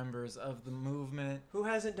high-ranking members of the movement. Who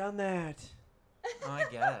hasn't done that? I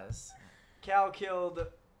guess. Cal killed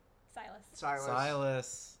Silas.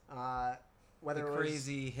 Silas. Whether The it was,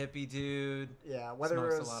 crazy hippie dude. yeah, whether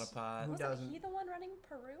smokes it was a lot of pot. Who Wasn't doesn't? he the one running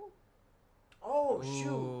Peru? Oh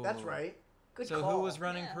shoot, that's Ooh. right. Good So call. who was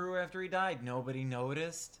running Yeah. Peru after he died? Nobody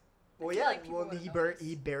noticed. Well, I feel yeah. like people Well, would've he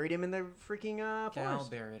noticed. buried him in the freaking Cal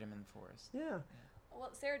forest. buried him in the forest. Yeah. Well,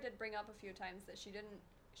 Sarah did bring up a few times that she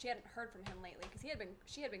hadn't heard from him lately because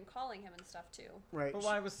she had been calling him and stuff too. Right. But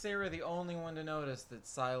why was Sarah the only one to notice that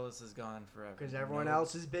Silas is gone forever? Because everyone No-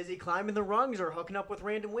 else is busy climbing the rungs or hooking up with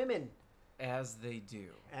random women, As they do.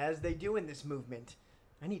 as they do in this movement.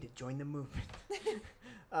 I need to join the movement.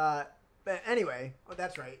 But anyway,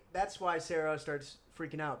 that's right. That's why Sarah starts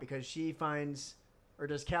freaking out because she finds, or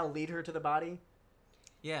does Cal lead her to the body?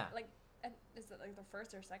 Yeah. Is it the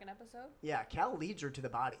first or second episode? Yeah, Cal leads her to the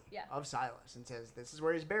body Yeah. of Silas and says, "This is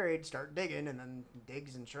where he's buried. Start digging." And then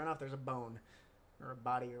digs, and sure enough, there's a bone or a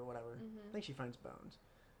body or whatever. Mm-hmm. I think she finds bones.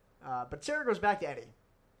 But Sarah goes back to Eddie,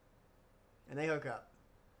 and they hook up,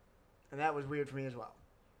 and that was weird for me as well.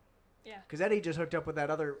 Yeah. Because Eddie just hooked up with that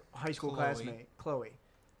other high school Chloe. classmate, Chloe.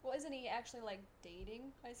 Well, isn't he actually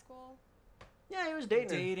dating high school? Yeah, he was dating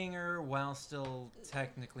her. Dating her while still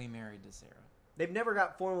technically married to Sarah. They've never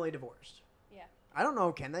got formally divorced. Yeah. I don't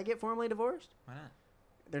know. Can they get formally divorced? Why not?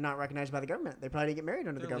 They're not recognized by the government. They probably didn't get married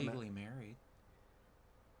under They're the government. legally married.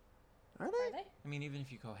 Are Are they? they? I mean, even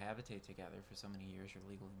if you cohabitate together for so many years, you're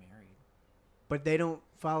legally married. But they don't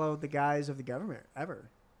follow the guise of the government ever.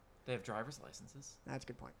 They have driver's licenses. That's a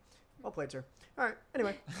good point. Well played, sir. All right.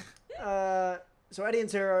 Anyway, so Eddie and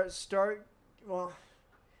Sarah start. Well,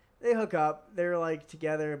 they hook up. They're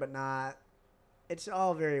together, but not. It's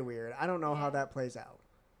all very weird. I don't know how Yeah. that plays out.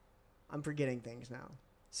 I'm forgetting things now.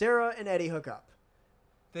 Sarah and Eddie hook up,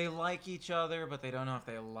 They like each other, but they don't know if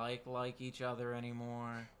they like each other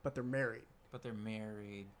anymore. but they're married. But they're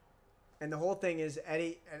married. And the whole thing is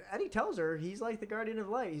Eddie tells her he's like the guardian of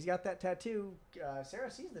light. He's got that tattoo.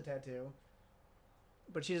 Sarah sees the tattoo,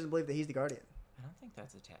 but she doesn't believe that he's the guardian. I don't think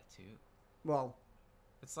that's a tattoo. Well,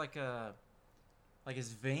 It's like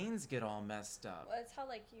his veins get all messed up. Well, it's how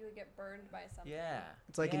you would get burned by something. Yeah.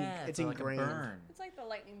 It's like yeah, it's so like a ingrained. burn. It's like the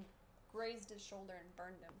lightning grazed his shoulder and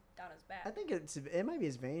burned him down his back. I think it might be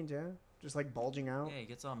his veins, yeah, just bulging out. Yeah, he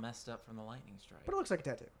gets all messed up from the lightning strike. But it looks like a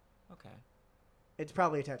tattoo. Okay. It's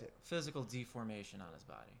probably a tattoo. Physical deformation on his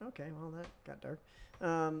body. Okay, well that got dark.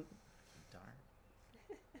 Darn.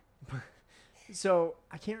 So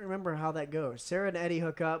I can't remember how that goes. Sarah and Eddie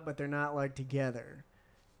hook up, but they're not together.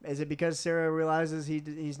 Is it because Sarah realizes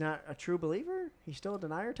he's not a true believer? He's still a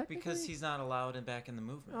denier, technically. Because he's not allowed back in the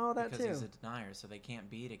movement. Oh, that because he's too. a denier, so they can't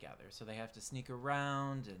be together. So they have to sneak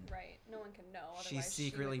around, and Right. No one can know. she Otherwise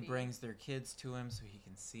secretly would be- brings their kids to him so he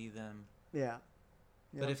can see them. Yeah.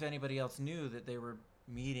 But Yep. if anybody else knew that they were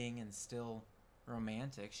meeting and still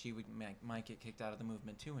romantic, she might get kicked out of the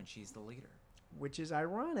movement too, and she's the leader. Which is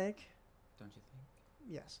ironic. Don't you think?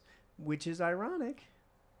 Yes. which is ironic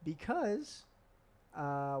because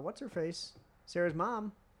what's her face? Sarah's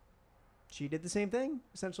mom. She did the same thing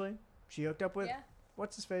essentially. She hooked up with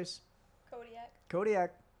what's his face?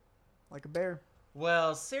 Kodiak, like a bear.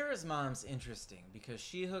 Well, Sarah's mom's interesting because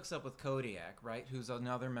she hooks up with Kodiak, right? Who's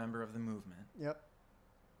another member of the movement. Yep.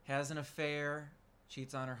 Has an affair,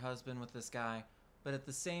 cheats on her husband with this guy, but at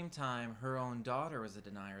the same time, her own daughter was a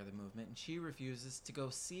denier of the movement, and she refuses to go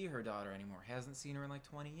see her daughter anymore. Hasn't seen her in like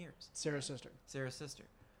 20 years. Sarah's sister.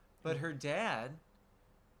 But her dad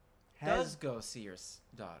does go see her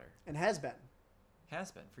daughter. And has been.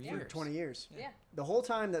 Has been for years. For 20 years. Yeah. The whole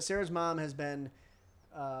time that Sarah's mom has been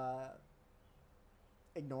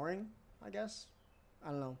ignoring, I guess. I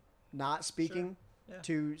don't know. Not speaking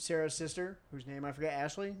to Sarah's sister, whose name I forget.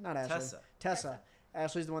 Ashley? Not Ashley. Tessa.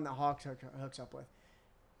 Ashley's the one that Hawk hooks up with.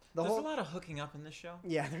 There's a lot of hooking up in this show.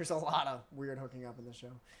 Yeah, there's a lot of weird hooking up in this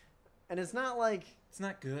show. And it's not like... It's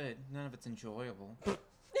not good. None of it's enjoyable.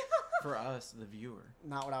 For us, the viewer.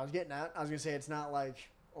 Not what I was getting at. I was going to say it's not like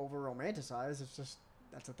over-romanticized. It's just,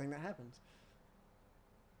 that's a thing that happens.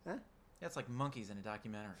 Huh? Yeah, it's like monkeys in a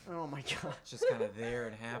documentary. Oh my god. It's just kind of there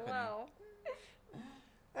and happening. Wow.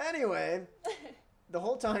 Anyway, the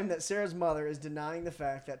whole time that Sarah's mother is denying the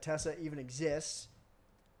fact that Tessa even exists,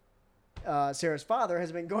 Sarah's father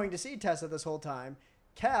has been going to see Tessa this whole time.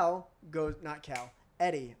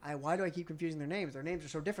 Eddie. Why do I keep confusing their names? Their names are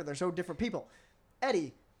so different. They're so different people.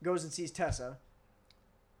 Eddie goes and sees Tessa.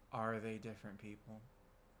 Are they different people?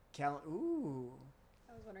 Ooh.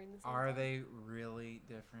 I was wondering the same Are thing. they really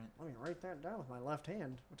different? Let me write that down with my left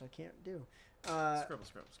hand, which I can't do. Scribble.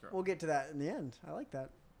 We'll get to that in the end. I like that.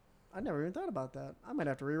 I never even thought about that. I might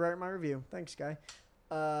have to rewrite my review. Thanks, Guy.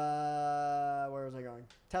 Where was I going?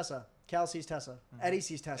 Tessa. Cal sees Tessa. Mm-hmm. Eddie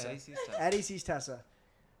sees Tessa.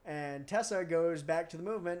 And Tessa goes back to the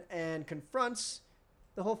movement and confronts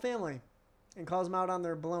the whole family and calls them out on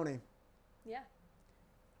their baloney. Yeah.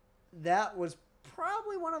 That was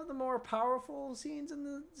probably one of the more powerful scenes in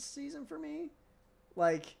the season for me.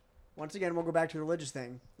 Like, once again, we'll go back to the religious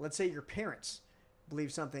thing. Let's say your parents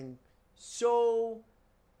believe something so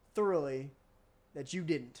thoroughly that you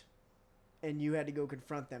didn't. And you had to go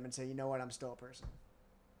confront them and say, you know what, I'm still a person.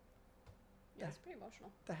 Yeah, it's pretty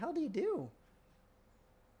emotional. The hell do you do?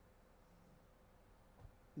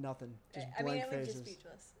 Nothing. Just blank it leaves faces. you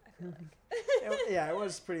speechless, I feel like. It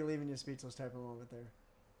was pretty leaving you speechless type of moment there.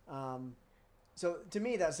 So to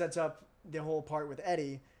me, that sets up the whole part with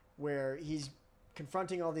Eddie where he's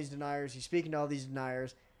confronting all these deniers, he's speaking to all these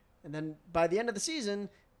deniers, and then by the end of the season,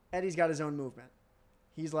 Eddie's got his own movement.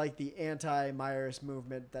 He's like the anti-Meyerist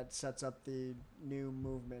movement that sets up the new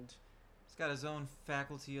movement. He's got his own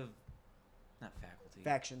faction.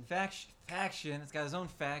 Faction. It's got his own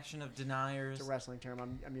faction of deniers. It's a wrestling term.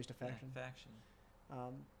 I'm used to faction. Yeah, faction.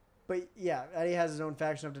 But yeah, Eddie has his own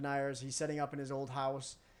faction of deniers. He's setting up in his old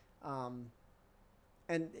house.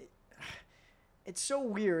 And it's so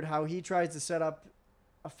weird how he tries to set up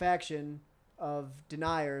a faction of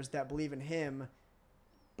deniers that believe in him,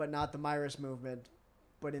 but not the Meyerist movement.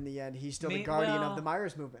 But in the end, he's still the guardian of the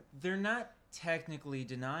Meyerist movement. They're not technically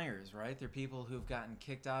deniers, right? They're people who've gotten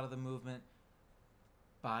kicked out of the movement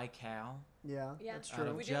by Cal. Yeah, that's true. Out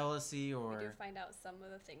of jealousy or... We do find out some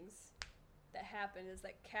of the things that happen is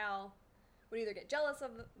that Cal would either get jealous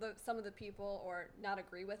of some of the people or not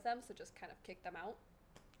agree with them, so just kind of kick them out.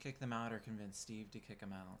 Kick them out or convince Steve to kick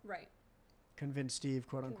them out. Right. Convince Steve,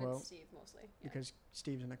 quote unquote. Convince Steve, mostly. Yeah. Because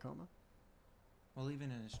Steve's in a coma. Well,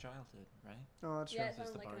 even in his childhood, right? Oh, that's true. Yeah, it He's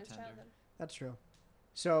sounded the like in his bartender. childhood. That's true.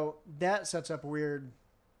 So that sets up a weird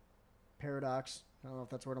paradox. I don't know if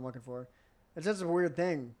that's what I'm looking for. It sets up a weird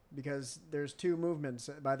thing because there's two movements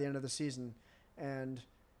by the end of the season. And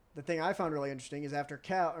the thing I found really interesting is after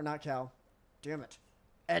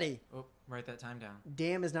Eddie. Oh, write that time down.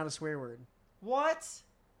 Damn is not a swear word. What?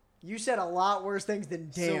 You said a lot worse things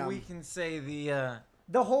than damn. So we can say the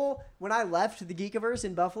when I left the Geekiverse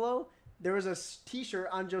in Buffalo, there was a t-shirt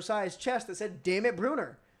on Josiah's chest that said, damn it,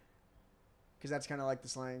 Brunner. Because that's kind of like the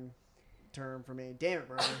slang term for me. Damn it,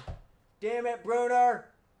 Brunner. Damn it, Brunner.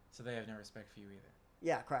 So they have no respect for you either.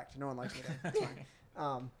 Yeah, correct. No one likes me there. That's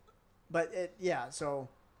fine. So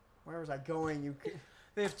where was I going?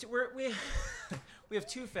 They have we have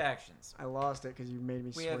two factions. I lost it because you made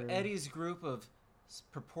me swear. We have Eddie's group of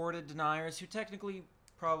purported deniers who technically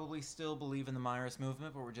probably still believe in the Meyerist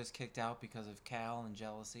movement, but were just kicked out because of Cal and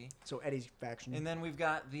jealousy. So Eddie's faction. And then we've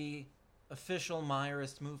got the official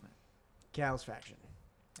Meyerist movement. Cal's faction.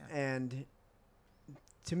 Yeah. And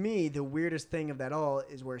to me, the weirdest thing of that all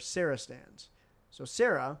is where Sarah stands. So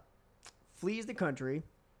Sarah flees the country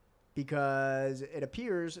because it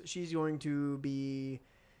appears she's going to be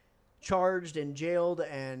charged and jailed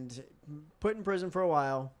and put in prison for a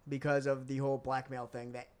while because of the whole blackmail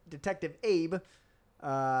thing that Detective Abe.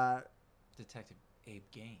 Detective Abe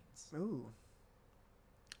Gaines. Ooh.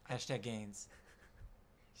 Hashtag Gaines.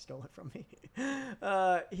 He stole it from me.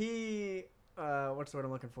 What's the word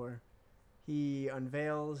I'm looking for? He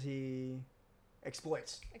unveils, he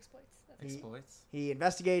exploits. Exploits. He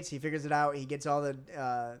investigates, he figures it out, he gets all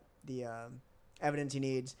the evidence he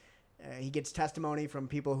needs. He gets testimony from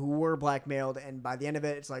people who were blackmailed, and by the end of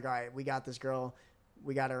it, it's like, all right, we got this girl.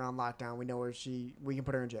 We got her on lockdown. We know where we can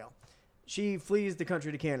put her in jail. She flees the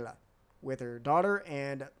country to Canada with her daughter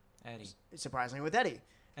and, Eddie. surprisingly, with Eddie.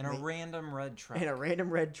 And a random red truck. In a random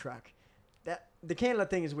red truck. The Canada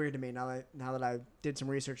thing is weird to me now that I did some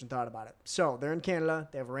research and thought about it. So they're in Canada.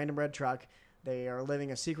 They have a random red truck. They are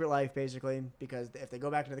living a secret life, basically, because if they go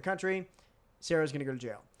back into the country, Sarah's going to go to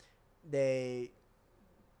jail. They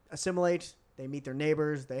assimilate. They meet their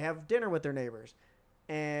neighbors. They have dinner with their neighbors.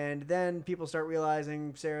 And then people start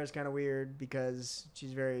realizing Sarah's kind of weird because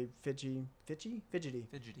she's very fidgety.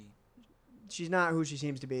 She's not who she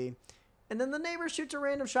seems to be. And then the neighbor shoots a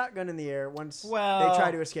random shotgun in the air once they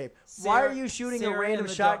try to escape. Why are you shooting a random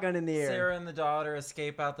shotgun in the air? Sarah and the daughter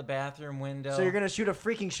escape out the bathroom window. So you're going to shoot a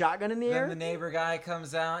freaking shotgun in the air? Then the neighbor guy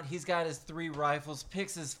comes out. He's got his 3 rifles,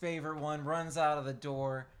 picks his favorite one, runs out of the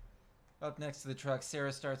door. Up next to the truck,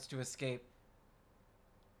 Sarah starts to escape.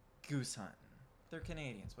 Goose hunting. They're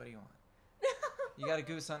Canadians. What do you want? You got to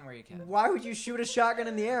goose hunt where you can. Why would you shoot a shotgun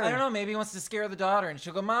in the air? I don't know. Maybe he wants to scare the daughter, and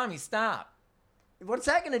she'll go, Mommy, stop. What's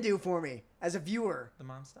that going to do for me as a viewer? The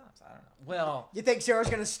mom stops. I don't know. Well, you think Sarah's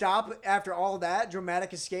going to stop after all that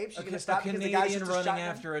dramatic escape? She's going to stop because the guy's Canadian running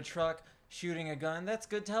after a truck, shooting a gun. That's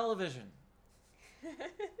good television.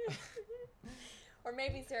 Or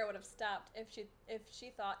maybe Sarah would have stopped if she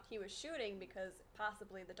thought he was shooting because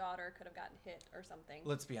possibly the daughter could have gotten hit or something.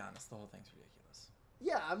 Let's be honest. The whole thing's ridiculous.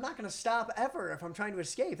 Yeah, I'm not going to stop ever if I'm trying to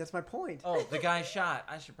escape. That's my point. Oh, the guy shot.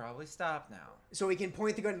 I should probably stop now. So he can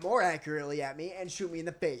point the gun more accurately at me and shoot me in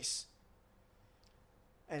the face.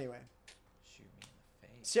 Anyway. Shoot me in the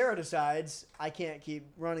face. Sarah decides, I can't keep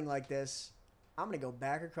running like this. I'm going to go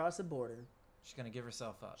back across the border. She's going to give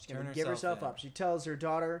herself up. She's going to give herself up. She tells her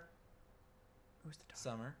daughter... Who's the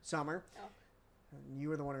daughter? Summer. Oh. You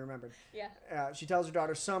were the one who remembered. Yeah. She tells her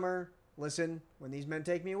daughter, Summer, listen, when these men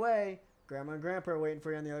take me away... Grandma and Grandpa are waiting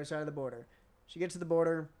for you on the other side of the border. She gets to the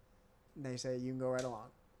border, and they say, you can go right along.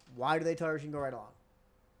 Why do they tell her she can go right along?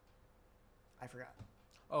 I forgot.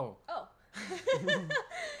 Oh.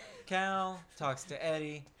 Cal talks to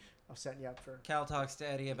Eddie. I'll set you up for... Cal talks to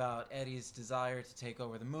Eddie about Eddie's desire to take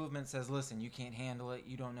over the movement. Says, listen, you can't handle it.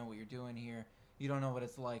 You don't know what you're doing here. You don't know what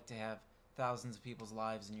it's like to have thousands of people's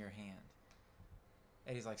lives in your hand.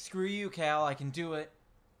 Eddie's like, screw you, Cal. I can do it.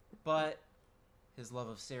 But... his love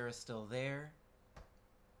of Sarah's still there.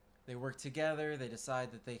 They work together. They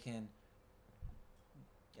decide that they can,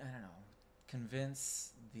 I don't know,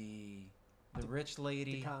 convince the rich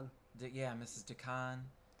lady, Mrs. DeCon,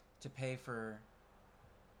 to pay for,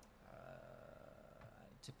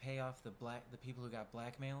 to pay off the people who got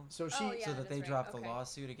blackmailed. So that they drop the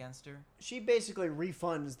lawsuit against her. She basically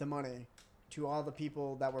refunds the money to all the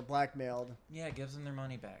people that were blackmailed. Yeah, gives them their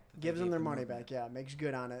money back. Yeah, makes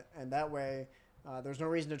good on it, and that way. There's no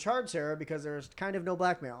reason to charge Sarah because there's kind of no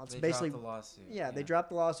blackmail. It's basically dropped the lawsuit. Yeah, they dropped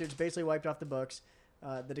the lawsuit. It's basically wiped off the books.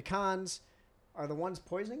 The DeCons are the ones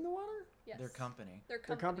poisoning the water? Yes. Their company. Their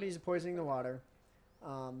company's poisoning the water.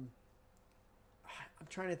 I'm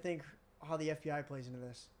trying to think how the FBI plays into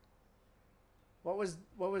this. What was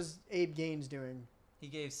Abe Gaines doing? He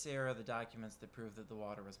gave Sarah the documents that prove that the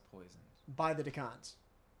water was poisoned. By the DeCons.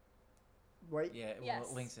 Right? Yeah, well,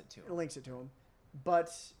 it links it to him. It links it to him.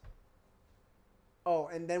 But... oh,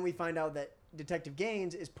 and then we find out that Detective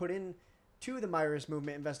Gaines is put in to the Meyerist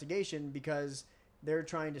Movement investigation because they're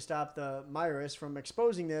trying to stop the Meyerists from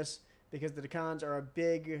exposing this because the DeCons are a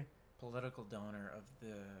big... political donor of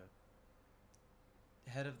the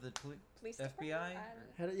head of the police FBI?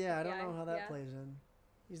 I don't know how that plays in.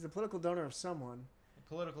 He's the political donor of someone. A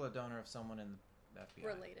political donor of someone in the FBI.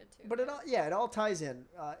 Related to. But it all ties in.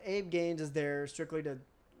 Abe Gaines is there strictly to...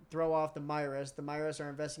 throw off the Meyerists. The Meyerists are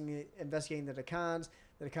investigating the DeCons.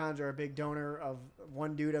 The DeCons are a big donor of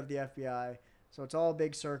one dude of the FBI. So it's all a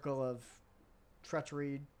big circle of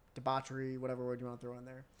treachery, debauchery, whatever word you want to throw in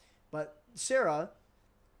there. But Sarah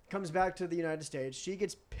comes back to the United States. She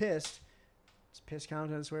gets pissed. Does piss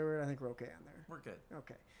count as a swear word? I think we're okay on there. We're good.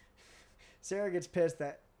 Okay. Sarah gets pissed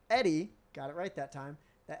that Eddie, got it right that time,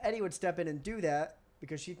 that Eddie would step in and do that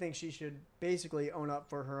because she thinks she should basically own up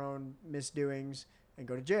for her own misdoings and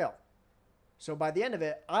go to jail. So by the end of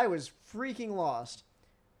it, I was freaking lost.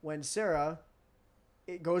 when Sarah,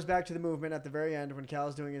 it goes back to the movement at the very end when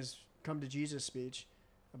Cal's doing his come to Jesus speech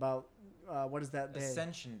about what is that day?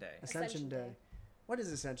 Ascension Day. Ascension Day. What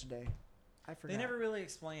is Ascension Day? I forgot. They never really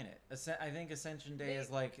explain it. I think Ascension Day is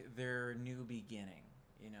like their new beginning.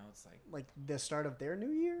 You know, it's like the start of their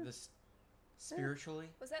new year. This spiritually.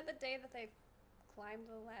 Was that the day that they climbed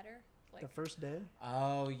the ladder? Like the first day.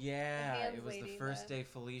 Oh yeah, it was the lady, first day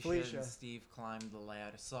Felicia and Steve climbed the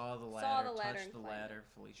ladder, saw the ladder, touched the ladder.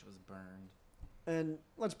 Felicia was burned. And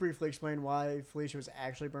let's briefly explain why Felicia was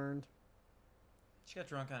actually burned. She got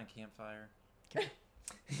drunk on a campfire. Okay.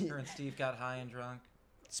 Her and Steve got high and drunk.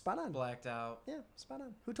 Spot on. Blacked out. Yeah, spot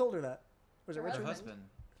on. Who told her that? Was it Her Richard? Her husband.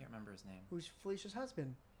 Can't remember his name. Who's Felicia's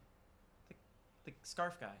husband? The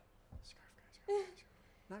scarf guy. Scarf guy.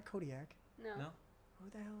 Not Kodiak. No. No? Who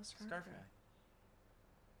the hell is Scarf Scarf guy?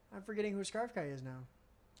 guy. I'm forgetting who Scarf guy is now.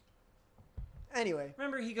 Anyway.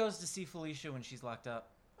 Remember he goes to see Felicia when she's locked up?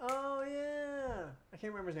 Oh, yeah. I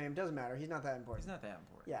can't remember his name. Doesn't matter. He's not that important. He's not that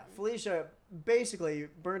important. Yeah, Felicia basically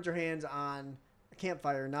burns her hands on a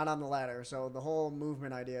campfire, not on the ladder. So the whole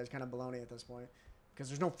movement idea is kind of baloney at this point because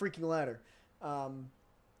there's no freaking ladder.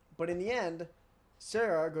 But in the end,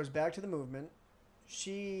 Sarah goes back to the movement.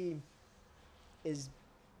 She is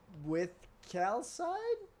with Cal's side?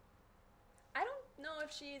 I don't know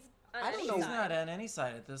if she's on I don't any know. She's side. not on any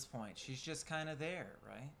side at this point. She's just kind of there,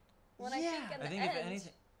 right? Well, Yeah. I think I in think the if end,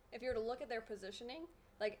 anything, if you were to look at their positioning,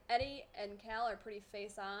 like Eddie and Cal are pretty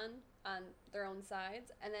face on their own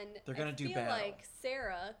sides, and then They're gonna do feel battle. like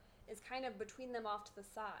Sarah is kind of between them off to the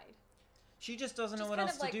side. she just doesn't know Just what kind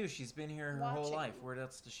else of to like do. She's been here her whole watching. life. Where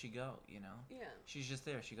else does she go, you know? Yeah. She's just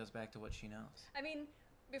there. She goes back to what she knows. I mean,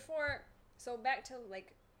 back to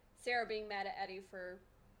like Sarah being mad at Eddie for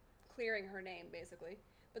clearing her name, basically.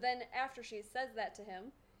 But then after she says that to him,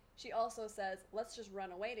 she also says, "Let's just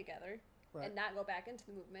run away together." Right. And not go back into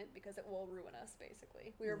the movement because it will ruin us,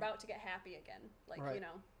 basically. We were about to get happy again. Like, Right. you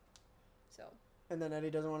know. So, And then Eddie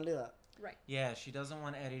doesn't want to do that. right. Yeah, she doesn't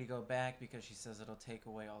want Eddie to go back because she says it'll take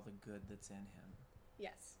away all the good that's in him.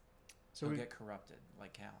 Yes. So He'll we, get corrupted,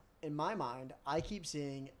 like Cal. in my mind, I keep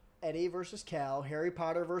seeing Eddie versus Cal, Harry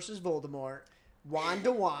Potter versus Voldemort, wand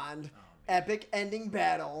to wand, Oh, man. epic ending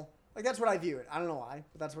battle. Like, that's what I view it. I don't know why,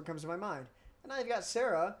 but that's what comes to my mind. And now you've got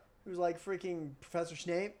Sarah, who's like freaking Professor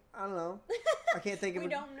Snape. I don't know. I can't think of We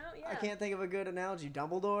a, don't know, yeah. I can't think of a good analogy.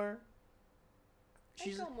 Dumbledore.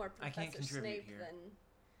 I'd go more I can't Professor contribute Snape here. than...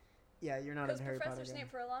 Yeah, you're not a Because Harry Professor Potter Snape, guy.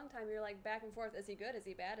 for a long time, you're like back and forth. Is he good? Is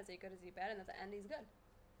he bad? Is he good? Is he bad? And at the end, he's good.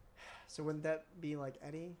 So wouldn't that be like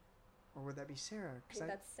Eddie, or would that be Sarah? I think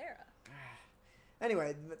that's Sarah,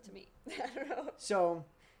 Anyway, to me. I don't know. so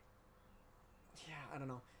yeah, I don't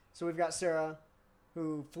know. So we've got Sarah,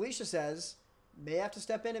 who Felicia says may have to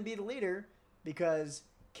step in and be the leader because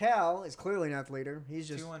Cal is clearly not the leader. He's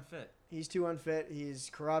just Too unfit. he's too unfit. He's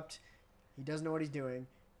corrupt. He doesn't know what he's doing.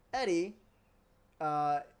 Eddie,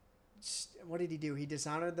 what did he do? He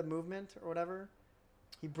dishonored the movement or whatever.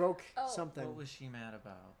 He broke Oh. something. What was she mad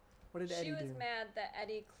about? What did She Eddie was do? mad that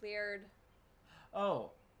Eddie cleared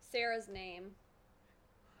Oh, Sarah's name.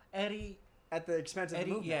 Eddie. At the expense of the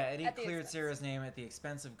movement, Eddie At the cleared expense. Sarah's name at the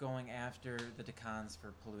expense of going after the Decans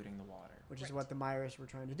for polluting the water. which is Right. what the Meyerist were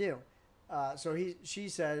trying to do. So she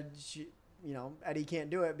said Eddie can't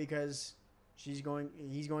do it because he's going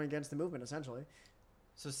against the movement essentially.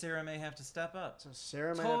 So Sarah may have to step up. So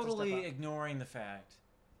Sarah might have to Totally step up. ignoring the fact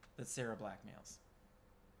that Sarah blackmails.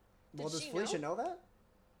 Well, Did does she Felicia know that?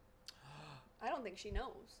 I don't think she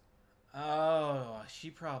knows. Oh, she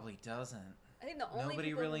probably doesn't. I think the only Nobody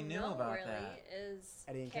people really who knew know about really that. is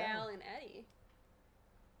Eddie and Cal Cal. and Eddie.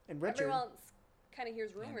 And Richard, Everyone else kind of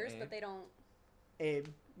hears rumors, Abe. but they don't. Abe.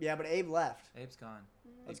 Yeah, but Abe left. Abe's gone.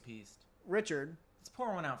 Mhm. He's pieced. Richard, Let's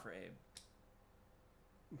pour one out for Abe.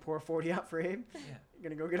 pour 40 out for Abe. Yeah. You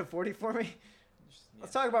gonna go get a 40 for me? Just-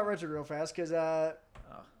 Let's yeah. talk about Richard real fast, cause Oh.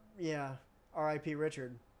 yeah, R.I.P.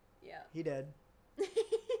 Richard. Yeah. He dead.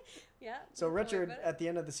 Yeah. So don't worry Richard, about it. at the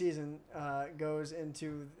end of the season, goes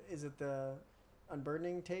into the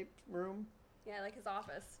unburdening tape room? Yeah, like his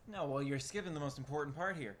office. No, well, you're skipping the most important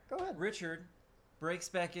part here. Go ahead. Richard breaks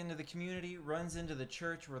back into the community, runs into the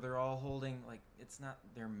church where they're all holding, like, it's not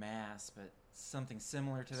their mass, but something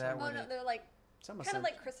similar to that. Oh where no, they- they're like Some kind of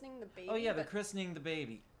like christening the baby. oh, yeah, they're but christening the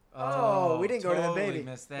baby. Oh, we didn't go to the totally baby.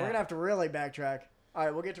 Missed We're that. gonna have to really backtrack. All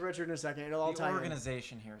right, we'll get to Richard in a second. It'll all The tie in.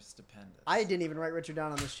 organization here is stupendous. I didn't even write Richard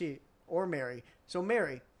down on this sheet or Mary. So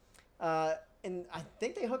Mary, and I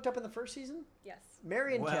think they hooked up in the first season. yes.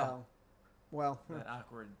 Mary and Well. Cal. Well, That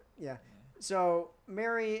awkward. yeah. So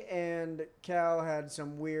Mary and Cal had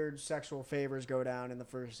some weird sexual favors go down in the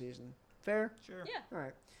first season. Fair? Sure. Yeah. All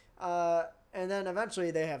right. And then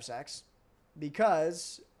eventually they have sex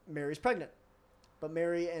because Mary's pregnant. But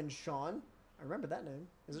Mary and Sean, I remember that name.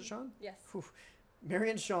 Is it Sean? Yes. Whew.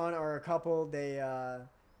 Mary and Sean are a couple. They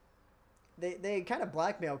kind of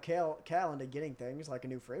blackmail Cal into getting things like a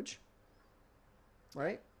new fridge.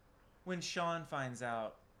 Right? When Sean finds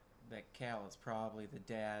out that Cal is probably the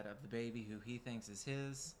dad of the baby who he thinks is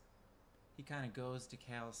his, he kind of goes to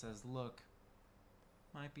Cal and says, look,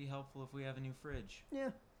 might be helpful if we have a new fridge. Yeah.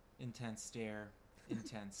 Intense stare,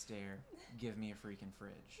 give me a freaking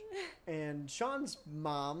fridge. And Sean's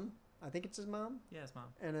mom, I think it's his mom. Yeah, his mom.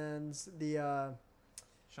 And then the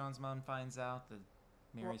Sean's mom finds out that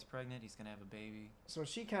Mary's pregnant, he's going to have a baby. so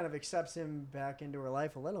she kind of accepts him back into her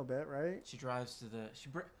life a little bit, right? She drives to the...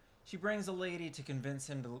 She brings a lady to convince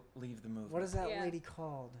him to leave the movement. What is that Yeah. lady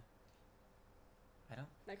called? I don't...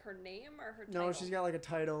 Like her name or her No, title? she's got like a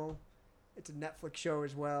title. It's a Netflix show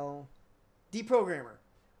as well. Deprogrammer.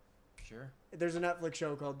 Sure. There's a Netflix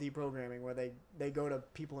show called Deprogramming where they go to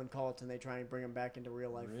people in cults and they try and bring them back into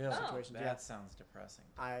real life Really? situations. That Yeah. sounds depressing.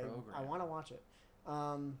 I Program. want to watch it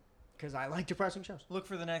because I like depressing shows. Look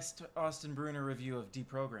for the next Austin Brunner review of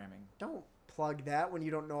Deprogramming. Don't plug that when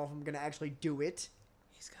you don't know if I'm going to actually do it.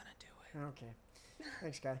 He's going to do it. Okay.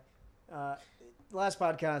 Thanks, guy. Last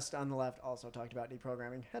podcast on the left also talked about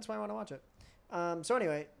deprogramming. That's why I want to watch it. So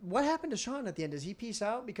anyway, what happened to Sean at the end? Does he peace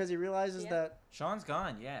out because he realizes that... Sean's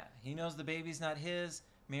gone, yeah. He knows the baby's not his.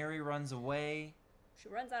 Mary runs away. She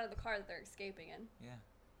runs out of the car that they're escaping in. Yeah.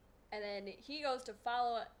 And then he goes to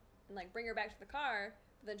follow it and like bring her back to the car.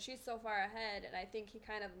 But then she's so far ahead, and I think he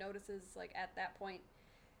kind of notices like at that point,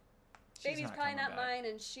 She's baby's probably coming not back. mine,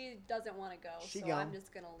 and she doesn't want to go. She so gone. I'm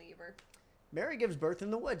just gonna leave her. Mary gives birth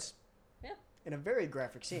in the woods. Yeah. In a very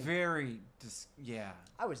graphic scene. Yeah.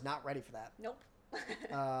 I was not ready for that. Nope.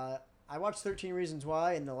 I watched 13 Reasons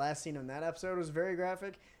Why, and the last scene in that episode was very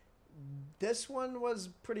graphic. This one was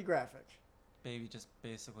pretty graphic. Baby just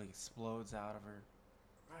basically explodes out of her.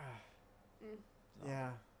 Yeah.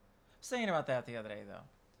 Saying about that the other day,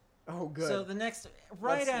 though. Oh, good. So the next,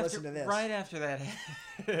 Let's listen to this. right after that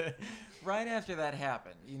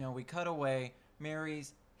happened, you know, we cut away.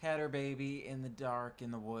 Mary's had her baby in the dark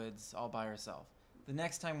in the woods, all by herself. The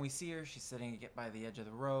next time we see her, she's sitting by the edge of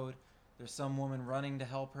the road. There's some woman running to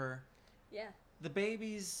help her. Yeah. The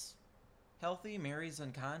baby's healthy. Mary's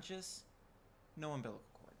unconscious. No umbilical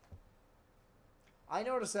cord. I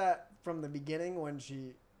noticed that from the beginning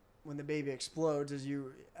when the baby explodes, as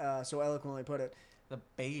you so eloquently put it. The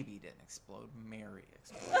baby didn't explode. Mary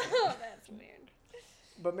exploded. Oh, that's weird.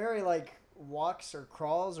 But Mary, like, walks or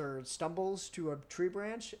crawls or stumbles to a tree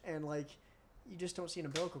branch, and, like, you just don't see an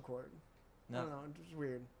umbilical cord. I No. don't know. It's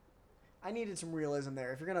weird. I needed some realism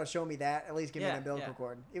there. If you're going to show me that, at least give me an umbilical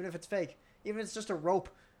cord. Even if it's fake. Even if it's just a rope.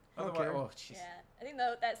 I don't Otherwise, care. oh, jeez. Yeah. I think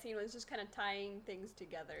that scene was just kind of tying things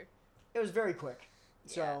together. It was very quick.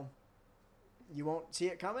 So, Yeah. you won't see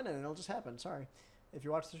it coming, and it'll just happen. Sorry. If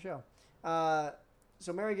you watch the show.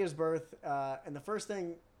 So Mary gives birth, and the first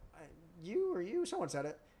thing, someone said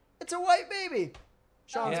it. It's a white baby.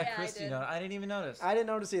 Sean's. yeah, I Christy, did. I didn't even notice. I didn't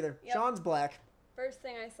notice either. Yep. Sean's black, First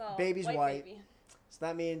thing I saw. Baby's white. Baby. so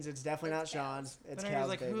that means it's definitely It's not Cal's. Sean's. It's But I was Cal's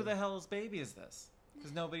like, baby. who the hell's baby is this?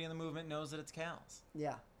 Because nobody in the movement knows that it's Cal's.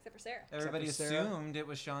 Yeah, Except for Sarah. Everybody for Sarah. assumed it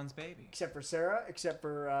was Sean's baby. except for Sarah, except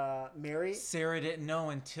for Mary. Sarah didn't know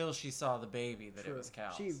until she saw the baby that it was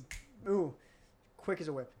Cal's. Ooh, quick as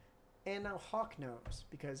a whip. And now Hawk knows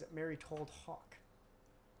because Mary told Hawk.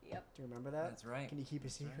 Yep. Do you remember that? That's right. Can you keep a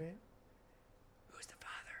That's right. secret? Who's the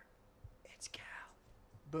father? It's Cal.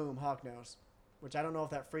 Boom, Hawk knows. Which I don't know if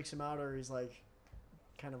that freaks him out or he's like,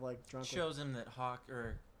 kind of like drunk. Shows him that Cal's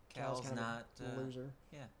kind of not a loser.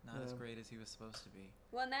 not as Yeah. great as he was supposed to be.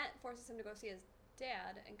 Well, and that forces him to go see his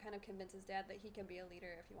dad and kind of convinces dad that he can be a leader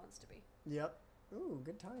if he wants to be. Yep. Ooh,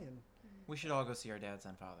 good tie-in. We should all go see our dads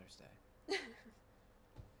on Father's Day.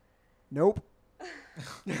 Nope.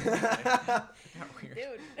 Got weird.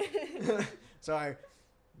 Dude. Sorry.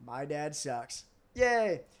 My dad sucks.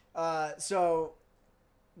 Yay. So,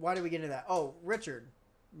 why did we get into that? Oh, Richard.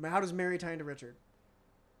 How does Mary tie into Richard?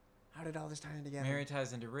 How did all this tie in together? Mary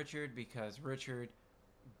ties into Richard because Richard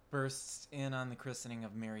bursts in on the christening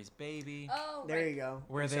of Mary's baby, Oh, There right. you go.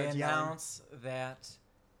 where He they starts yelling. announce that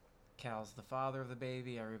Cal's the father of the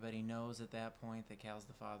baby. Everybody knows at that point that Cal's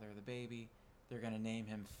the father of the baby. They're going to name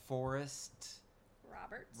him Forrest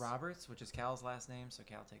Roberts, which is Cal's last name, so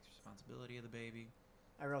Cal takes responsibility of the baby.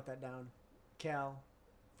 I wrote that down. Cal,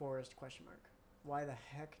 Forrest, question mark. Why the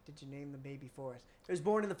heck did you name the baby Forrest? It was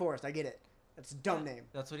born in the forest. I get it. That's a dumb name.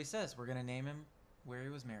 That's what he says. We're going to name him where he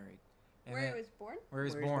was married. And Where then- he was born? Where he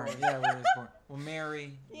was Where he was born. born. Yeah, where he was born. Well,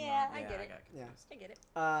 Mary. Yeah, I get it. got Yeah. confused. I get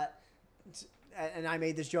it. And I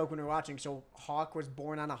made this joke when we were watching. So Hawk was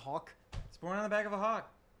born on a hawk. It's born on the back of a hawk.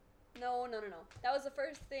 No. That was the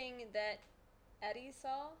first thing that Eddie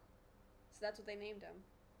saw. So that's what they named him.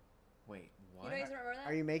 Wait, what? You guys remember that?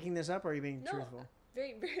 Are you making this up or are you being No. truthful?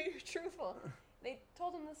 Very, very truthful. They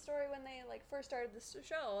told him the story when they first started this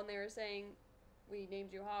show, and they were saying, "We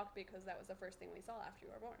named you Hawk because that was the first thing we saw after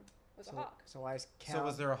you were born. Was a hawk." So why is Cal? So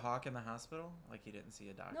was there a hawk in the hospital? Like he didn't see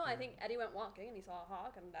a doctor? No, I think Eddie went walking and he saw a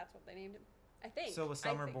hawk, and that's what they named him. I think. So was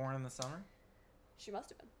Summer born in the summer? She must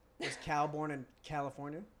have been. Was Cal born in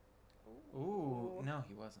California? Ooh, no,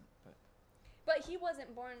 he wasn't. But he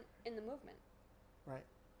wasn't born in the movement. Right.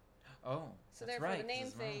 Oh, So that's therefore, right, the 'cause name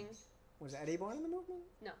his thing. mom's- Was Eddie born in the movement?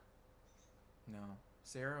 No. No,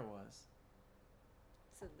 Sarah was.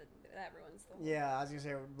 So that ruins the whole Yeah, I was gonna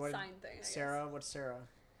say what. sign thing. I guess. Sarah, what's Sarah?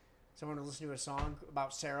 Someone was listening to a song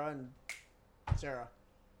about Sarah and Sarah.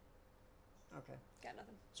 Okay. Got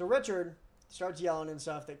nothing. So Richard starts yelling and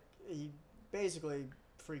stuff that he basically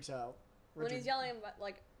freaks out. When Richard, he's yelling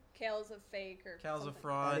about Cal's a fake or Cal's a something.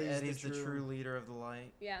 fraud. Eddie's Eddie's the the true- true leader of the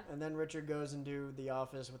light. Yeah. And then Richard goes into the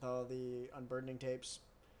office with all the unburdening tapes.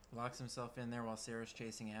 Locks himself in there while Sarah's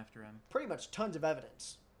chasing after him. Pretty much tons of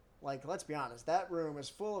evidence. Like, let's be honest, that room is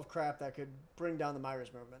full of crap that could bring down the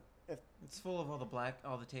Meyerist Movement. It's full of all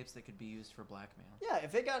the tapes that could be used for blackmail. Yeah,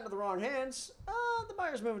 if it got into the wrong hands, the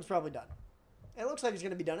Meyerist Movement's probably done. It looks like it's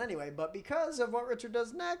going to be done anyway, but because of what Richard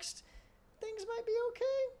does next, things might be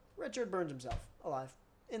okay. Richard burns himself alive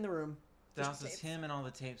in the room. Douses tapes. him and all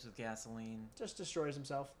the tapes with gasoline. Just destroys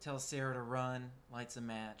himself. Tells Sarah to run. Lights a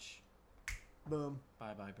match. Boom.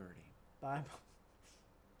 Bye bye, Birdie. Bye.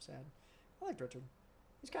 Sad. I liked Richard.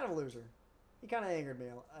 He's kind of a loser. He kind of angered me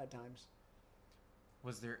at times.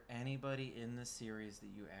 Was there anybody in the series that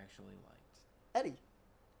you actually liked? Eddie.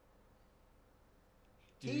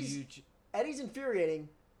 He's, Eddie's infuriating,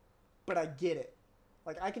 but I get it.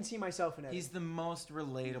 Like, I can see myself in Eddie. he's the most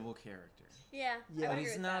relatable character. Yeah. Yeah. I But would agree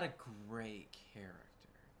he's with not that. a great character.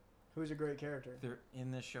 Who's a great character? They're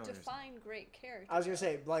in the show. there's- Define great character. I was going to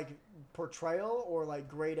say, like, portrayal or, like,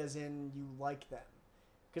 great as in you like them?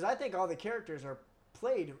 Because I think all the characters are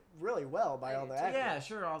played really well by all the actors. Yeah,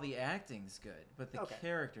 sure, all the acting's good, but the Okay.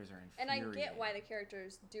 characters are And I infuriating. get why the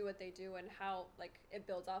characters do what they do and how it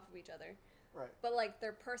builds off of each other. Right. But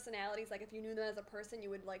their personalities, if you knew them as a person, you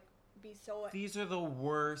would be so These are the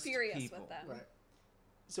worst furious people. with them. Right.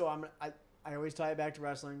 So I always tie it back to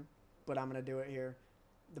wrestling, but I'm going to do it here.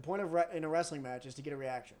 The point of in a wrestling match is to get a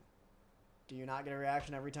reaction. Do you not get a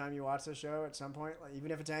reaction every time you watch the show at some point? Like,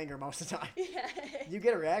 even if it's anger most of the time. Yeah. You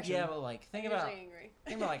get a reaction. Yeah, but think about Angry.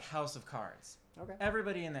 House of Cards. Okay.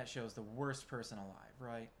 Everybody in that show is the worst person alive,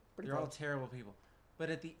 right? Pretty They're all close. terrible people. But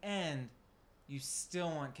at the end, you still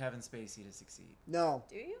want Kevin Spacey to succeed. No.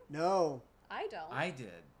 Do you? No. I don't. I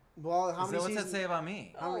did. Well, how So many what's seasons? that say about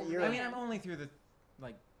me? How many- Oh, you're- I mean, man. I'm only through the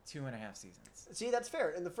 2.5 seasons. See, that's fair.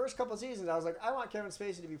 In the first couple of seasons, I was like, I want Kevin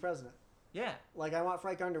Spacey to be president. Yeah, Like, I want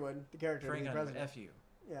Frank Underwood, the character, Frank to be Underwood, president. F you.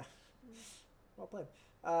 Yeah. Well played.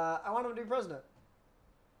 I want him to be president.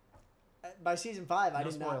 By season 5, I No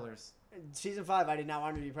did not. spoilers. Season 5, I did not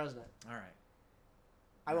want him to be president. All right.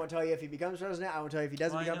 I won't tell you if he becomes president. I won't tell you if he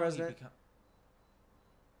doesn't Well, I become know he president.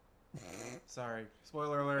 Sorry,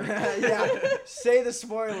 spoiler alert. Yeah. Say the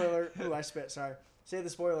spoiler alert. Ooh, I spit. Sorry. Say the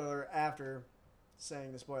spoiler alert after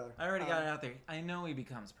saying the spoiler. I already got it out there. I know he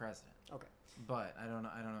becomes president. Okay. But I don't know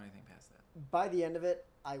anything past that. By the end of it,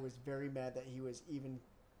 I was very mad that he was even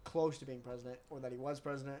close to being president, or that he was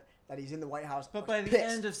president, that he's in the White House. But I by was the pissed.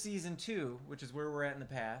 end of season 2, which is where we're at in the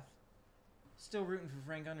path, still rooting for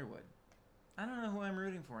Frank Underwood. I don't know who I'm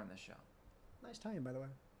rooting for in this show. Nice time, by the way.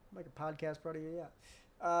 Make a podcast part of you, yeah.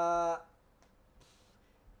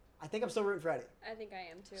 I think I'm still rooting for Eddie. I think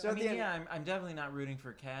I am too. So- I at the mean, end- yeah, I'm definitely not rooting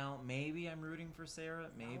for Cal. Maybe I'm rooting for Sarah.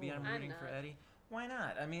 Maybe No. I'm I'm rooting for not. Eddie. Why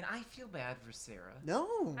not? I mean, I feel bad for Sarah.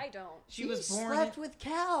 No. I don't. She was born slept in- with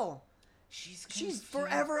Cal. She's She's confused.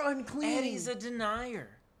 forever unclean. Eddie's a denier.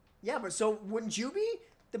 Yeah, but so wouldn't you be?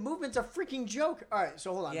 The movement's a freaking joke. All right,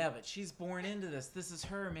 so hold on. Yeah, but she's born into this. This is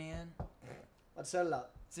her, man. Let's set it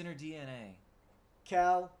up. It's in her DNA.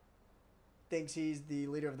 Cal thinks he's the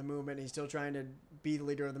leader of the movement. He's still trying to be the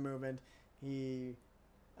leader of the movement. He,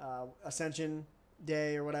 Ascension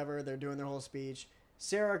Day or whatever, they're doing their whole speech.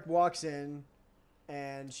 Sarah walks in,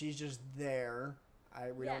 and she's just there.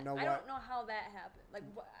 We don't know I what. don't know how that happened.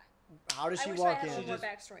 How does I she wish walk I had in? a She little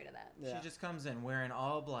just- more backstory to that. Yeah. She just comes in wearing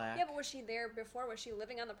all black. Yeah, but was she there before? Was she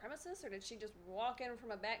living on the premises, or did she just walk in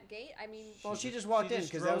from a back gate? I mean, Well, She she just- just walked she in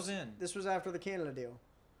just because drove in. this was after the Canada deal.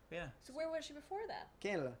 Yeah. so where was she before that?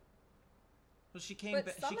 Canada. Well, she came.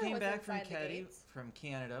 But She Summer came was back from inside the gates.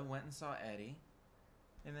 Canada. Went and saw Eddie,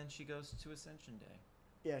 and then she goes to Ascension Day.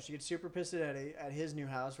 Yeah, she gets super pissed at Eddie at his new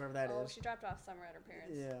house, wherever that is. Oh, she dropped off Summer at her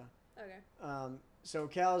parents'. Yeah. Okay. So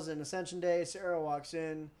Cal's in Ascension Day. Sarah walks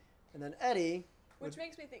in, and then Eddie. Which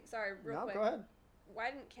makes me think. Sorry, real No, quick. go ahead. Why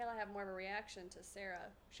didn't Kayla have more of a reaction to Sarah?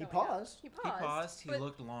 He showing up? paused. He He paused. paused. He but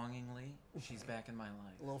looked longingly. She's back in my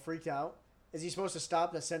life. A little freaked out. Is he supposed to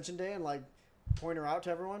stop Ascension Day and like point her out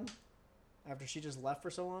to everyone after she just left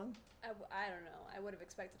for so long? I don't know. I would have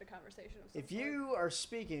expected a conversation of some If sort. you are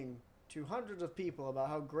speaking to hundreds of people about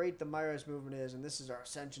how great the Meyerist Movement is, and this is our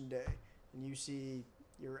Ascension Day, and you see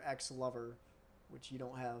your ex-lover, which you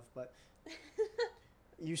don't have, but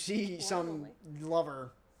you see some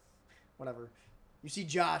lover, whatever. You see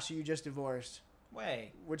Josh, who you just divorced,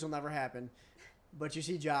 Way. which will never happen. But you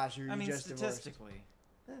see Josh, who I you mean, just divorced. statistically.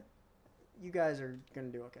 You guys are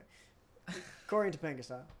going to do okay. Corey and Topanga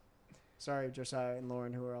style. Sorry, Josiah and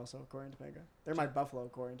Lauren, who are also Corey and Topanga. They're my Buffalo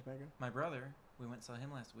Corey and Topanga. My brother, we went and saw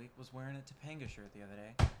him last week, was wearing a Topanga shirt the other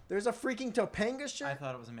day. There's a freaking Topanga shirt? I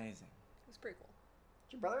thought it was amazing. It was pretty cool.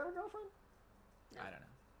 Did your brother have a girlfriend? No. I don't know.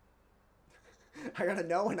 I gotta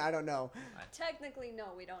know and I don't know. Technically, no,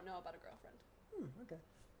 we don't know about a girlfriend. Okay.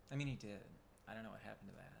 I mean, he did. I don't know what happened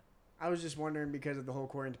to that. I was just wondering because of the whole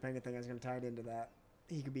Corey and Topanga thing, I was gonna tie it into that.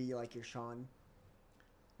 He could be like your Sean.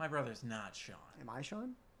 My brother's not Sean. Am I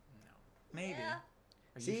Sean? No. Maybe. Yeah.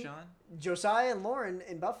 Are See? you Sean? Josiah and Lauren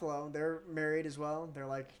in Buffalo, they're married as well. They're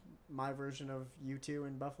like my version of you two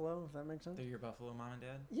in Buffalo, if that makes sense. They're your Buffalo mom and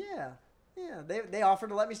dad? Yeah. Yeah. They offered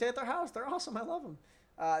to let me stay at their house. They're awesome. I love them.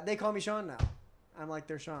 They call me Sean now. I'm like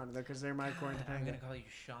their Sean because they're my Corey and God, I'm Topanga. going to call you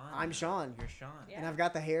Sean. I'm now. Sean. You're Sean. Yeah. And I've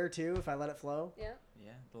got the hair too if I let it flow. Yeah.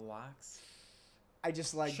 Yeah, the locks. I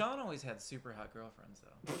just like Sean always had super hot girlfriends,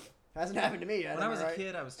 though. hasn't happened to me yet. When I am was right? a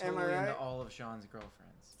kid, I was Am I totally into right? all of Sean's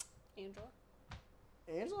girlfriends. Angela.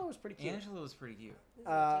 Angela was pretty cute. Angela was pretty cute, This is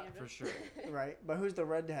Uh, a tangent. for sure. Right. But who's the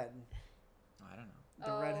redhead? I don't know.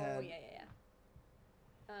 The oh, redhead. Yeah.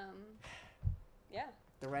 Yeah.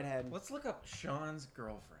 The redhead. Let's look up Sean's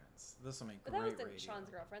girlfriends. This will make But great that wasn't radio. Sean's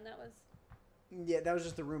girlfriend. That Yeah, that was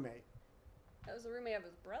just the roommate. was the roommate of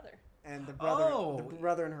his brother. And the brother, Oh, the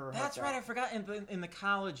brother and her. were That's hooked right. I up. forgot in the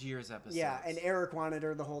college years episode. Yeah, and Eric wanted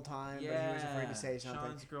her the whole time, but he was afraid to say Yeah, something.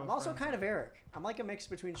 Sean's I'm also girlfriend. kind of Eric. I'm like a mix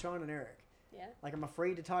between Sean and Eric. Yeah. Like I'm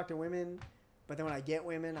afraid to talk to women, but then when I get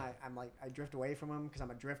women, I'm like I drift away from them because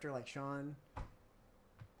I'm a drifter like Sean.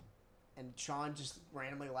 And Sean just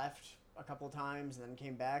randomly left a couple of times and then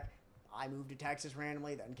came back. I moved to Texas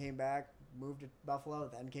randomly, then came back. Moved to Buffalo,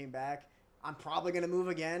 then came back. I'm probably gonna move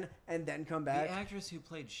again and then come back. The actress who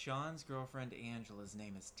played Sean's girlfriend Angela's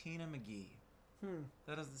name is Tina McGee.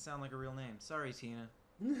 That doesn't sound like a real name. Sorry, Tina.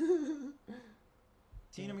 Tina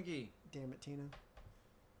McGee. Damn it, Tina.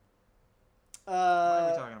 Why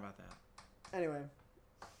are we talking about that? Anyway,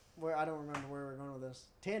 I don't remember where we're going with this.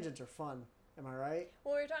 Tangents are fun. Am I right?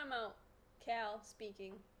 Well, we were talking about Cal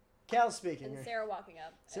speaking Cal's speaking. and Sarah walking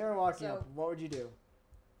up. Sarah And walking so, up. What would you do?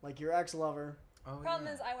 Like your ex-lover. Oh, Problem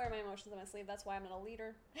yeah. is, I wear my emotions on my sleeve. That's why I'm not a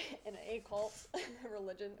leader in a cult,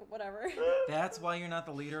 religion, whatever. That's why you're not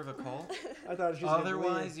the leader of a cult? I thought she was gonna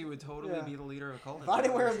Otherwise, leave. you would totally Yeah. be the leader of a cult. If I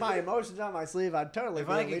didn't wear my emotions on my sleeve, I'd totally If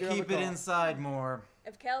be I a leader could keep of a it cult. inside more.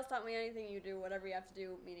 If Cal's taught me anything, you do whatever you have to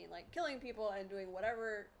do, meaning like killing people and doing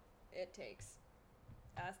whatever it takes.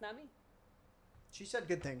 That's not me. She said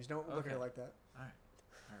good things. Don't look at Okay. her like that. All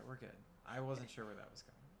right, we're good. I wasn't sure where that was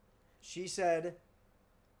going. She said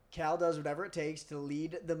Cal does whatever it takes to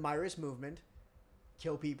lead the Meyerist movement,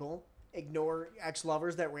 kill people, ignore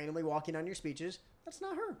ex-lovers that randomly walk in on your speeches. That's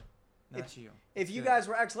not her. Not you. If you Good. guys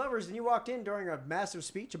were ex-lovers and you walked in during a massive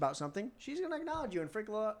speech about something, she's going to acknowledge you and freak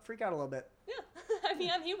out a little bit. Yeah, I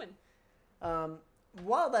mean, I'm human.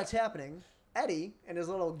 While that's happening, Eddie and his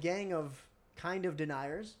little gang of kind of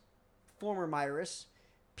deniers, former Meyerists,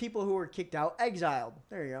 people who were kicked out, exiled.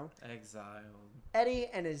 There you go. Exiled. Eddie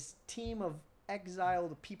and his team of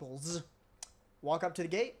exiled peoples walk up to the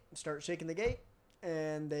gate, start shaking the gate,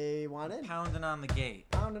 and they want in. Pounding on the gate.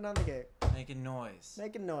 Pounding on the gate, Making noise.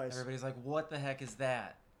 making noise. Everybody's like, what the heck is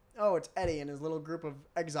that? Oh, it's Eddie and his little group of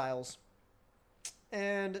exiles.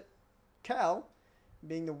 And Cal,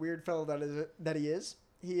 being the weird fellow that he is,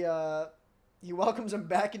 he welcomes him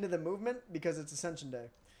back into the movement because it's Ascension Day.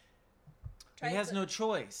 He has no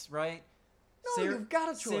choice, right? No, you've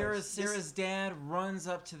got a choice. Sarah's dad runs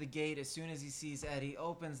up to the gate as soon as he sees Eddie,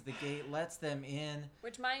 opens the gate, lets them in.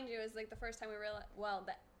 Which, mind you, is like the first time we realized,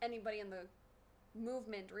 that anybody in the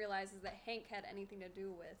movement realizes that Hank had anything to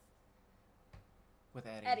do with With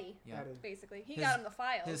Eddie. Yeah. Eddie. Basically, he His- got him the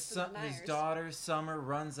files. His to the son, his deniers. daughter, Summer,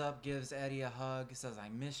 runs up, gives Eddie a hug, says, I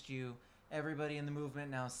missed you. everybody in the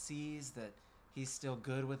movement now sees that he's still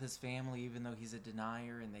good with his family, even though he's a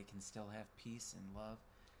denier, and they can still have peace and love.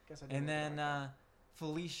 And then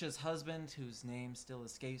Felicia's husband, whose name still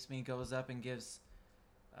escapes me, goes up and gives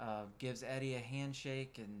Eddie a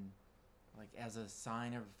handshake and like as a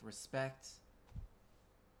sign of respect.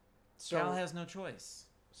 So Cal has no choice.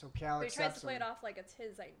 So Cal But he tries accepts to play him. it off like it's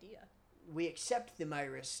his idea. We accept the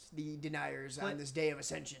Meyerist, the deniers, on this day of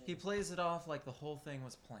ascension. He plays it off like the whole thing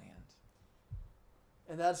was planned.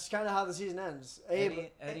 And that's kind of how the season ends.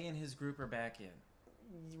 Eddie and his group are back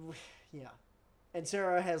in. Yeah. And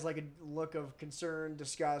Sarah has like a look of concern,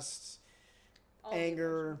 disgust, All the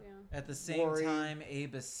anger. emotions, yeah. At the same Worry. time,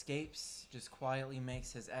 Abe escapes, just quietly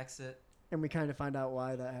makes his exit. And we kind of find out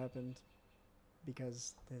why that happened.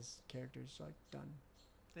 Because his character's like done.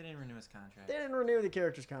 They didn't renew his contract. They didn't renew the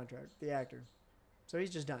character's contract, the actor. So he's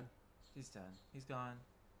just done. He's done. He's gone.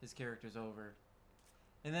 His character's over.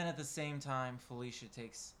 And then at the same time, Felicia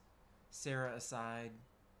takes Sarah aside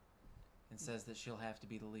and says that she'll have to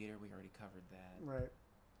be the leader. We already covered that. Right.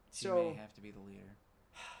 She So may have to be the leader.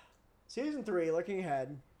 season 3, looking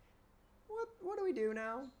ahead. What do we do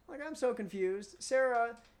now? Like, I'm so confused.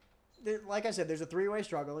 Sarah, like I said, there's a 3-way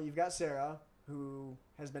struggle. You've got Sarah, who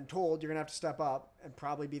has been told you're going to have to step up and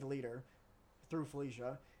probably be the leader through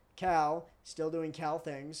Felicia. Cal, still doing Cal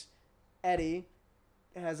things. Eddie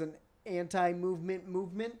has an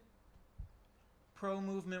anti-movement.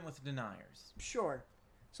 Pro-movement with deniers. Sure.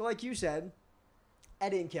 So like you said,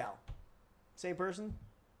 Eddie and Cal. Same person,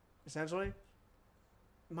 essentially.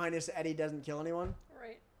 Minus Eddie doesn't kill anyone.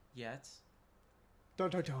 Right. Yet. Dun,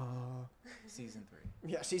 dun, dun. Season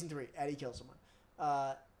 3. Yeah, season 3, Eddie kills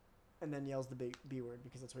someone. And then yells the big B word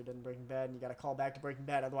because that's what he did in Breaking Bad, and you got to call back to Breaking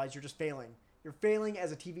Bad, otherwise you're just failing. You're failing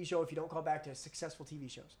as a TV show if you don't call back to successful TV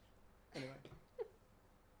shows. Anyway.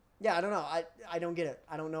 Yeah, I don't know. I don't get it.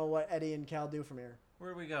 I don't know what Eddie and Cal do from here.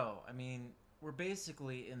 Where do we go? I mean, we're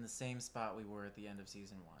basically in the same spot we were at the end of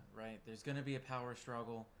season 1, right? There's going to be a power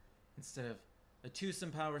struggle. Instead of a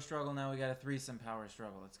twosome power struggle, now we got a threesome power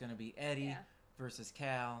struggle. It's going to be Eddie versus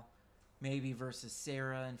Cal, maybe versus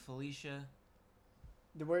Sarah and Felicia.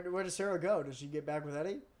 Where does Sarah go? Does she get back with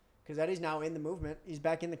Eddie? Because Eddie's now in the movement. He's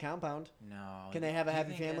back in the compound. No. Can they have a Do you happy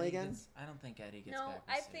think family Eddie again? I don't think Eddie gets No, back with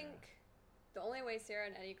I Sarah. think the only way Sarah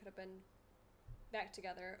and Eddie could have been back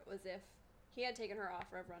together was if he had taken her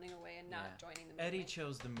offer of running away and not joining the movement Eddie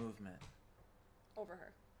chose the movement, over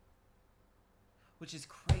her. which is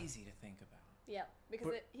crazy to think about. Yeah, because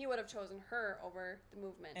But- he would have chosen her over the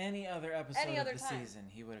movement. Any other episode Any other of the time. season,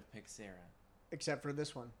 he would have picked Sarah. Except for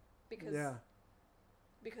this one. because Yeah.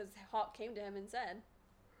 because Hawk came to him and said,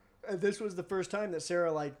 And this was the first time that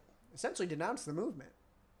Sarah, like, essentially denounced the movement.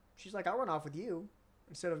 She's like, I'll run off with you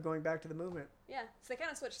instead of going back to the movement. yeah. So they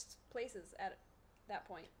kind of switched places at that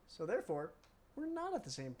point. So therefore, we're not at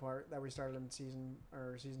the same part that we started in season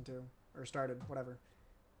 2, or started, whatever.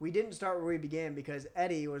 We didn't start where we began because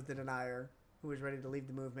Eddie was the denier who was ready to leave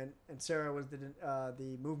the movement, and Sarah was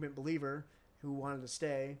the movement believer who wanted to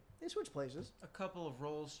stay. They switched places. A couple of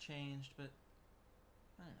roles changed, but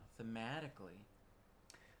I don't know, thematically.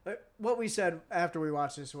 What we said after we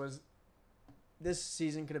watched this was this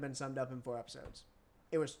season could have been summed up in 4 episodes.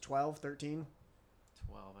 It was 12, 13.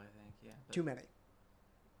 12, I think, yeah. But Too many.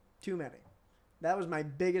 Too many. That was my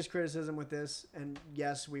biggest criticism with this. And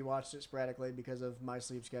yes, we watched it sporadically because of my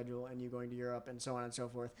sleep schedule and you going to Europe and so on and so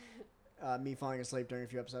forth. Me falling asleep during a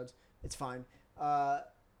few episodes. It's fine.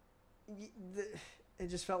 It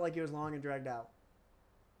just felt like it was long and dragged out.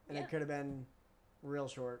 And Yeah. it could have been real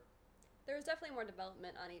short. There was definitely more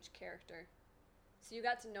development on each character, so you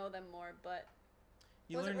got to know them more. But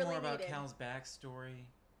you was it learn really more about needed? Cal's backstory.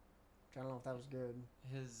 I don't know if that was good.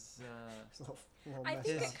 His, It's a little I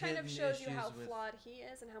think His it kind of hidden shows you how issues with- flawed he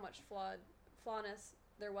is and how much flawness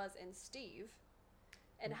there was in Steve,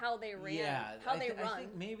 and how they ran, yeah, how I they I run.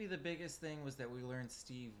 think maybe the biggest thing was that we learned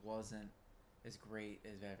Steve wasn't as great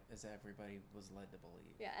as everybody was led to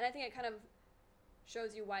believe. Yeah, and I think it kind of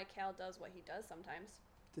shows you why Cal does what he does sometimes.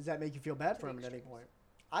 Does that make you feel bad To for the him at any extremes. point?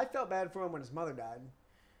 I felt bad for him when his mother died.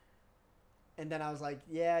 And then I was like,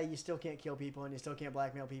 yeah, you still can't kill people and you still can't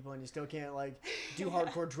blackmail people and you still can't, like, do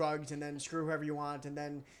hardcore drugs and then screw whoever you want and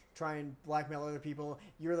then try and blackmail other people.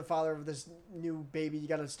 You're the father of this new baby. You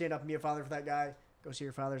got to stand up and be a father for that guy. Go see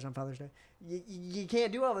your fathers on Father's Day. You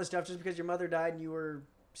can't do all this stuff just because your mother died and you were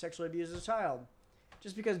sexually abused as a child.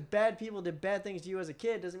 Just because bad people did bad things to you as a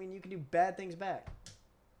kid doesn't mean you can do bad things back.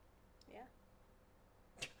 Yeah.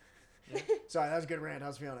 Sorry, that was a good rant. I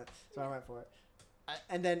was feeling it, so I went for it.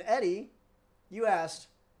 And then Eddie, you asked,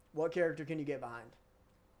 what character can you get behind?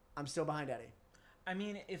 I'm still behind Eddie. I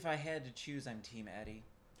mean, if I had to choose, I'm Team Eddie.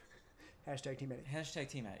 Hashtag Team Eddie. Hashtag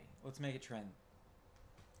Team Eddie. Let's make it trend.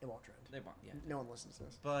 It won't trend. They won't, yeah. No one listens to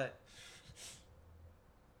this. But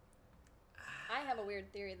I have a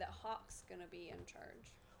weird theory that Hawk's gonna be in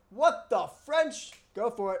charge. What the French? Go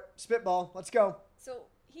for it. Spitball. Let's go. So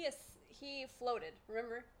he floated.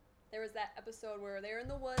 Remember, there was that episode where they were in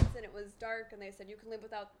the woods and it was dark, and they said you can live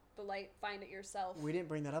without the light, find it yourself. We didn't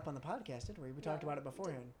bring that up on the podcast, did we? We talked about it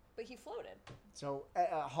beforehand. But he floated. So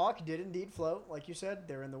Hawk did indeed float, like you said.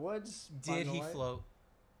 They're in the woods. did he float?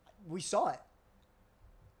 We saw it.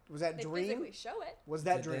 Was that They dream? physically show it. Was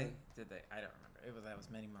that Did dream? Did they? I don't remember. That was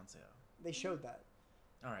many months ago. They showed that.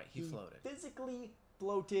 All right, he floated. Physically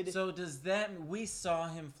floated. So does that we saw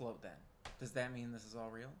him float then? Does that mean this is all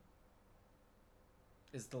real?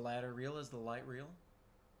 Is the ladder real? Is the light real?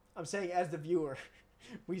 I'm saying as the viewer,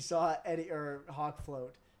 we saw Hawk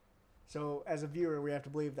float. So as a viewer, we have to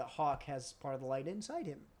believe that Hawk has part of the light inside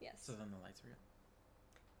him. Yes. So then the light's real.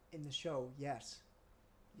 In the show, yes.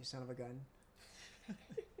 You son of a gun.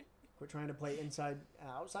 Quit trying to play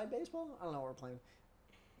outside baseball? I don't know what we're playing.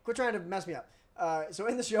 Quit trying to mess me up. So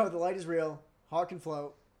in the show, the light is real. Hawk can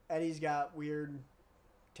float. Eddie's got weird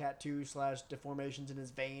tattoo / deformations in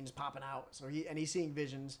his veins popping out. So he's seeing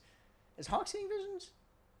visions. Is Hawk seeing visions?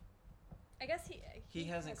 I guess He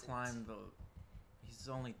hasn't climbed the. He's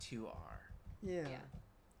only 2R. Yeah.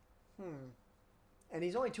 And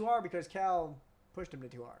he's only 2R because Cal pushed him to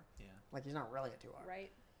 2R. Yeah. Like he's not really a 2R. Right.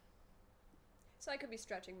 So I could be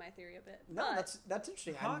stretching my theory a bit. No, but that's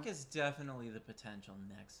interesting. Hawk is definitely the potential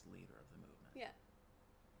next leader of the movement. Yeah.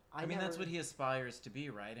 I mean, that's what he aspires to be,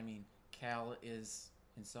 right? I mean, Cal is,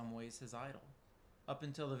 in some ways, his idol. Up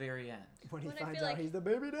until the very end. When he When I finds feel out like he's the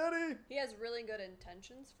baby daddy. He has really good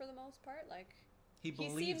intentions for the most part. Like He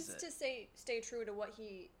believes seems it. to stay true to what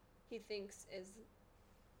he thinks is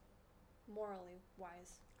morally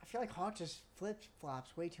wise. I feel like Hawk just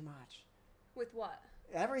flip-flops way too much. With what?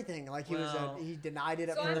 Everything. Like Well, he denied it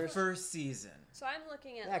at So In the first. first season. So I'm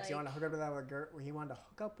looking at Yeah, 'cause he like wanted to hook up with that girl. He wanted to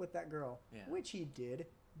hook up with that girl, Yeah. which he did.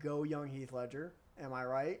 Go young Heath Ledger. Am I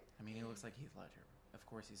right? I mean, he looks like Heath Ledger. Of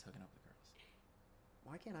course he's hooking up with girls.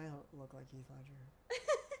 Why can't I look like Heath Ledger?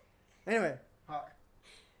 Anyway, Hawk.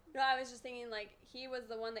 No, I was just thinking like he was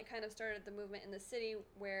the one that kind of started the movement in the city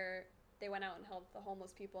where they went out and helped the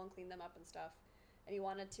homeless people and cleaned them up and stuff. And he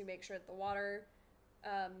wanted to make sure that the water,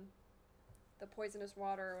 the poisonous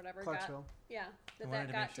water or whatever, Clarksville.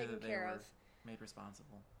 that got taken care of. Made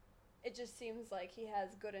responsible. It just seems like he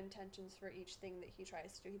has good intentions for each thing that he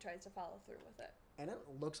tries to do. He tries to follow through with it. And it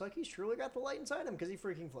looks like he's truly got the light inside him because he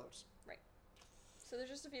freaking floats. Right. So there's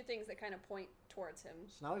just a few things that kind of point towards him.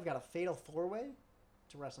 So now we've got a fatal four-way.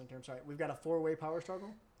 It's a wrestling term, sorry. We've got a four-way power struggle.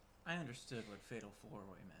 I understood what Fatal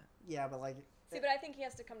 4-Way meant. Yeah, but like... See, but I think he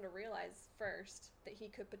has to come to realize first that he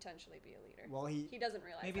could potentially be a leader. Well, he doesn't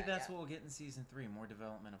realize Maybe that that's yet. what we'll get in season 3. More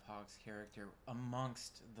development of Hawk's character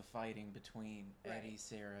amongst the fighting between Eddie,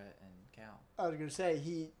 Sarah, and Cal. I was going to say,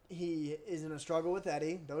 he is in a struggle with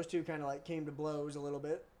Eddie. Those two kind of like came to blows a little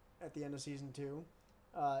bit at the end of season 2.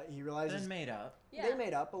 He realizes... Then made up. Yeah. They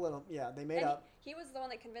made up a little. Yeah, they made up. He was the one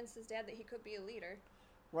that convinced his dad that he could be a leader.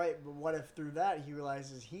 Right, but what if through that he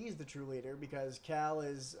realizes he's the true leader because Cal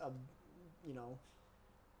is a,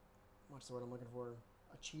 what's the word I'm looking for?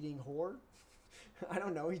 A cheating whore? I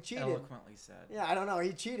don't know. He cheated. Eloquently said. Yeah, I don't know.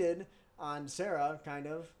 He cheated on Sarah, kind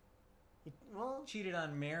of. Cheated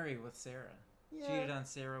on Mary with Sarah. Yeah. Cheated on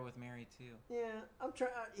Sarah with Mary too. Yeah, I'm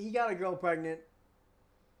trying. He got a girl pregnant.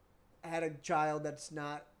 Had a child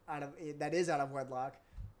that is out of wedlock,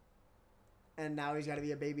 and now he's got to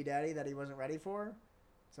be a baby daddy that he wasn't ready for.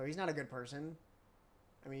 So he's not a good person.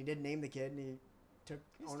 I mean, he did name the kid, and he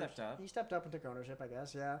stepped up. He stepped up and took ownership, I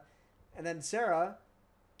guess. Yeah, and then Sarah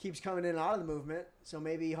keeps coming in and out of the movement. So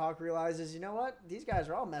maybe Hawk realizes, you know what? These guys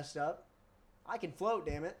are all messed up. I can float,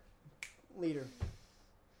 damn it. Leader.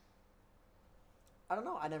 I don't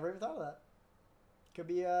know. I never even thought of that. Could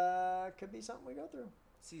be something we go through.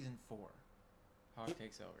 Season 4. Hawk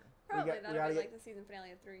takes over. Probably we that'll gotta be get- like the season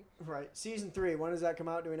finale of 3. Right. Season 3. When does that come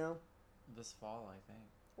out? Do we know? This fall, I think.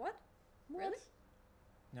 What? Really?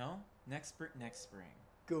 No? Next spring.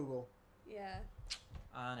 Google. Yeah.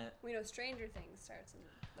 On it. We know Stranger Things starts in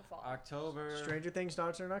the fall. October. Stranger Things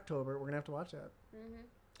starts in October. We're gonna have to watch that.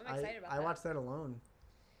 I'm excited about that. I watched that alone.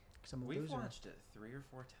 Cause I'm a We've loser. watched it 3 or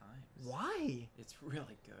 4 times. Why? It's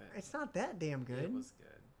really good. It's not that damn good. It was good.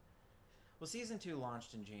 Well, season 2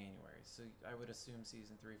 launched in January, so I would assume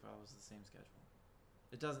season 3 follows the same schedule.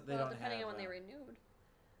 It doesn't. They well, don't depending have. on when they renewed.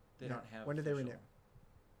 They Yeah. don't have. When did they renew?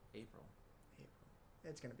 April.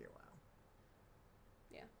 It's gonna be a while.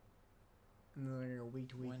 Yeah. And then they're gonna go week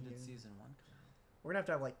to week. When did again. season 1 come out? We're gonna have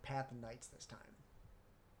to have like Path and Nights this time.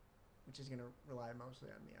 which is going to rely mostly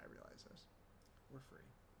on me. I realize this. We're free.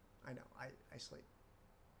 I know. I sleep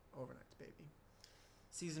overnights, baby.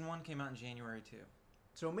 Season 1 came out in January, too.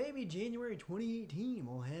 So maybe January 2018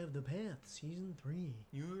 we'll have The Path Season 3.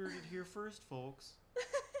 You heard it here first, folks.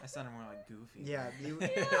 I sounded more like Goofy. Yeah,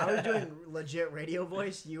 I was doing legit radio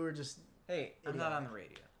voice. You were just... Hey, I'm not on the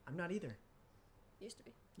radio. I'm not either. Used to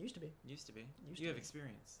be. Used to be. Used to be. Used You to have be.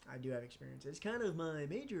 experience. I do have experience. It's kind of my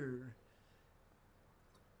major...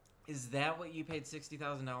 Is that what you paid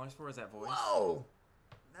 $60,000 for? Is that voice? Whoa!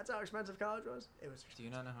 That's how expensive college was? It was... Do you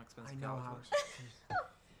not know how expensive I know college how was? expensive.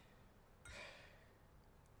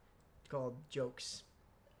 It's called jokes.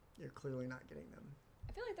 You're clearly not getting them.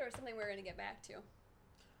 I feel like there was something we were going to get back to.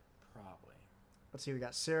 Probably. Let's see, we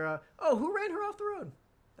got Sarah. Oh, who ran her off the road?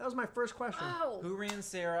 That was my first question. Oh! Who ran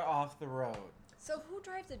Sarah off the road? So who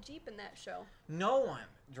drives a Jeep in that show? No one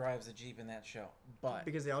drives a Jeep in that show, but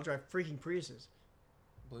Because they all drive freaking Priuses.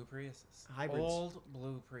 blue Priuses. Hybrids. Old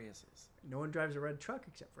blue Priuses. No one drives a red truck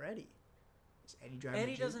except for Eddie. Is Eddie driving a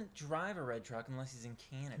Eddie Jeep? doesn't drive a red truck unless he's in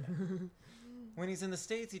Canada. When he's in the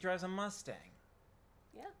States, he drives a Mustang.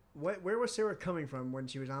 Yeah. Where was Sarah coming from when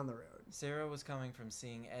she was on the road? Sarah was coming from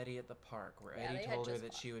seeing Eddie at the park, where Yeah, Eddie they had told her just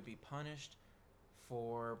that she would be punished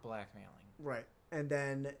for blackmailing. Right. And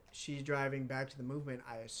then she's driving back to the movement,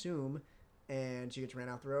 I assume, and she gets ran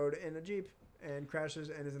off the road in a Jeep and crashes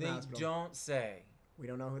and is in the They hospital. don't say We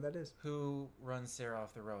don't know who that is. who runs Sarah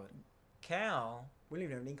off the road. Cal, We don't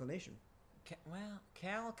even have an inclination.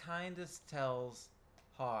 Cal kind of tells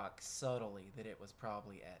Hawk subtly that it was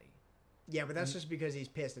probably Eddie. Yeah, but that's just because he's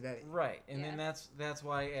pissed at Eddie. Right, and then Yeah. that's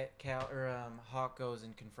why Hawk goes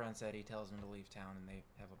and confronts Eddie, tells him to leave town, and they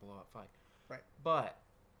have a blow-up fight. Right. But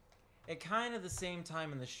at kind of the same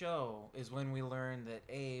time in the show is when we learn that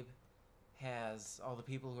Abe has all the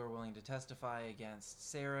people who are willing to testify against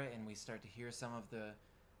Sarah, and we start to hear some of the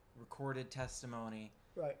recorded testimony.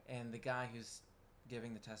 Right. And the guy who's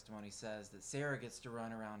giving the testimony says that Sarah gets to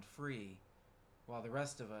run around free, while the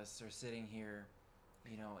rest of us are sitting here,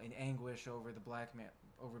 in anguish over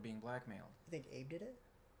over being blackmailed. You think Abe did it?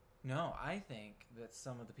 No, I think that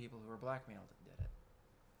some of the people who were blackmailed did it.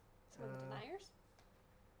 Some of the deniers?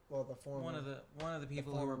 Well, the former. One of the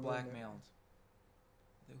people who were former movement. blackmailed,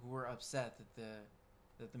 who were upset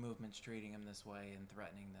that the movement's treating them this way and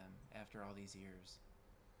threatening them after all these years.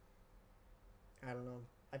 I don't know.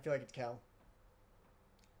 I feel like it's Cal.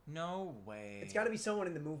 No way. It's got to be someone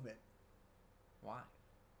in the movement. Why?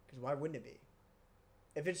 Because why wouldn't it be?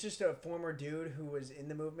 If it's just a former dude who was in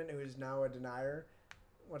the movement who is now a denier,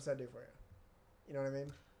 what's that do for you? You know what I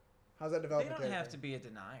mean? How's that develop? They don't have to be a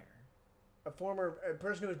denier. A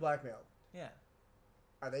person who was blackmailed. Yeah.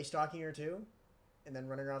 Are they stalking her too, and then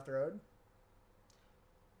running her off the road?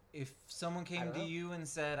 If someone I came don't to know. you and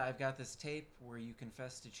said, "I've got this tape where you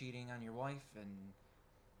confess to cheating on your wife, and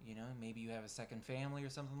maybe you have a second family or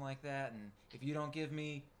something like that, and if you don't give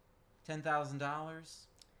me $10,000."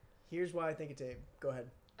 Here's why I think it's Abe. Go ahead.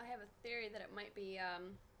 I have a theory that it might be,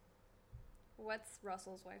 what's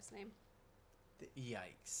Russell's wife's name?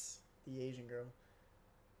 Yikes. The Asian girl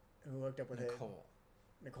who hooked up with Abe. Nicole.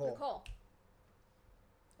 Nicole.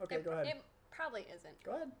 Okay, go ahead. It probably isn't.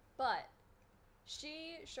 Go ahead. But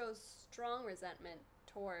she shows strong resentment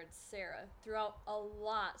towards Sarah throughout a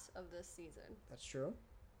lot of this season. That's true.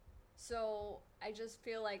 So I just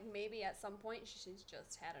feel like maybe at some point she's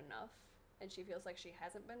just had enough, and she feels like she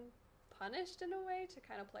hasn't been punished in a way to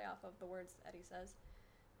kind of play off of the words Eddie says.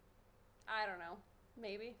 I don't know.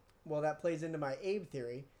 Maybe. Well, that plays into my Abe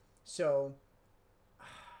theory. So,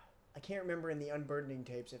 I can't remember in the unburdening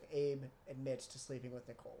tapes if Abe admits to sleeping with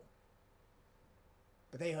Nicole.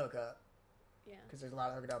 But they hook up. Yeah. Because there's a lot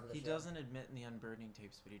of hooking up in the He show. doesn't admit in the unburdening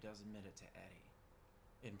tapes, but he does admit it to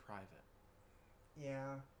Eddie in private.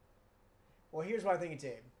 Yeah. Well, here's why I think it's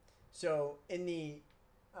Abe. So, in the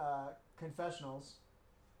confessionals,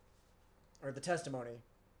 or the testimony,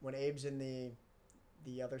 when Abe's in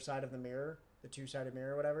the other side of the mirror, the two-sided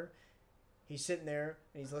mirror or whatever, he's sitting there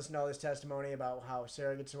and he's listening to all this testimony about how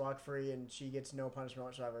Sarah gets to walk free and she gets no punishment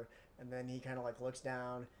whatsoever. And then he kind of looks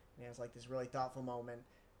down and he has this really thoughtful moment.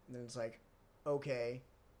 And then it's okay,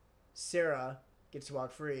 Sarah gets to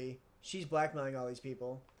walk free. She's blackmailing all these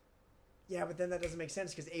people. Yeah, but then that doesn't make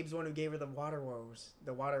sense because Abe's the one who gave her the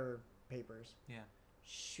water papers. Yeah.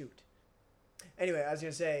 Shoot. Anyway, I was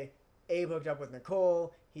going to say, Abe hooked up with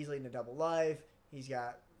Nicole. He's leading a double life. He's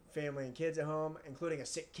got family and kids at home, including a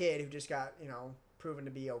sick kid who just got, proven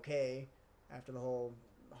to be okay after the whole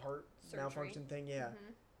heart Surgery. malfunction thing. Yeah.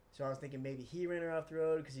 Mm-hmm. So I was thinking maybe he ran her off the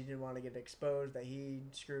road because he didn't want to get exposed that he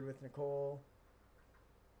screwed with Nicole.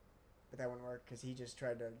 But that wouldn't work because he just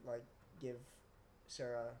tried to, give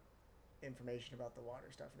Sarah information about the water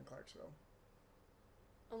stuff in Clarksville.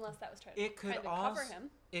 Unless that was trying It could to also cover him.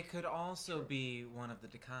 It could also be one of the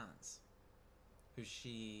decans,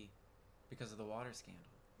 because of the water scandal.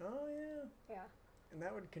 Oh yeah. Yeah. And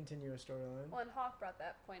that would continue a storyline. Well, and Hawk brought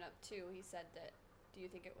that point up too. He said that, do you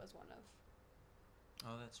think it was one of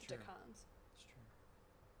Oh, that's true. Decans? That's true.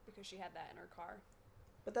 Because she had that in her car.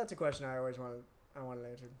 But that's a question I wanted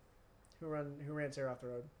answered. Who ran Sarah off the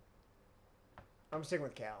road? I'm sticking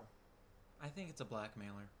with Cal. I think it's a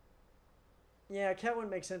blackmailer. Yeah, Cal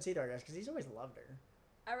wouldn't make sense either, I guess, because he's always loved her.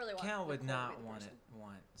 I really want Cal would Nicole to not be the person.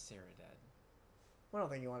 want Sarah dead. Well, I don't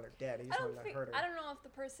think he wanted her dead. He I just don't wanted think. to hurt her. I don't know if the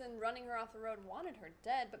person running her off the road wanted her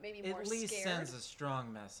dead, but maybe more At least scared. sends a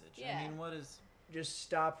strong message. Yeah. I mean, what is... Just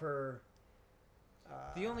stop her.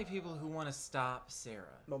 The only people who want to stop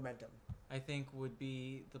Sarah, Momentum. I think, would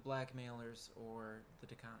be the blackmailers or the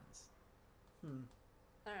decans. I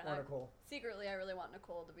don't Or know. Nicole. Secretly, I really want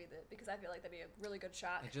Nicole to be because I feel like that'd be a really good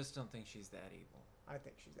shot. I just don't think she's that evil. I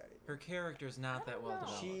think she's that evil. Her character's not I that don't well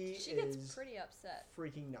know. developed. She gets is pretty upset.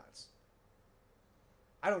 freaking nuts.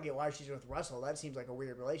 I don't get why she's with Russell. That seems like a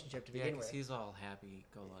weird relationship to Yeah, begin because with. he's all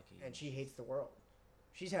happy-go-lucky. And she hates the world.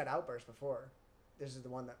 She's had outbursts before. This is the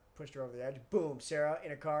one that pushed her over the edge. Boom, Sarah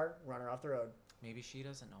in a car, run her off the road. Maybe she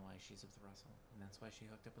doesn't know why she's with Russell, and that's why she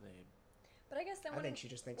hooked up with Abe. But I guess then I think wouldn't, she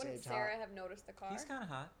just thinks wouldn't Abe's Sarah hot. have noticed the car? He's kind of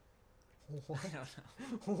hot. What? I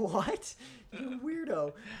don't know. What? You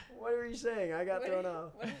weirdo. What are you saying? I got thrown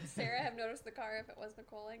off. Wouldn't Sarah have noticed the car if it was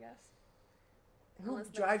Nicole, I guess? Who Unless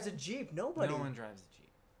drives a Nicole- Jeep? Nobody. No one drives a Jeep.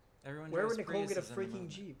 Everyone Where drives would Nicole get a Priuses in the freaking movement.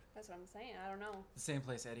 Jeep? That's what I'm saying. I don't know. The same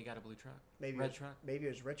place Eddie got a blue truck. Maybe Red it was, truck. Maybe it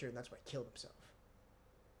was Richard, and that's why he killed himself.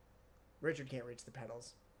 Richard can't reach the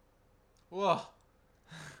pedals. Whoa.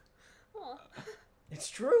 Oh, It's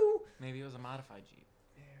true. Maybe it was a modified Jeep.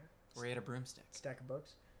 Yeah. Where he had a broomstick. Stack of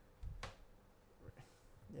books.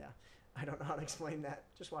 Yeah, I don't know how to explain that.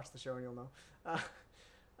 Just watch the show and you'll know.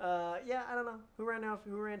 Yeah, I don't know who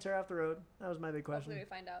ran Sarah off the road. That was my big question. hopefully we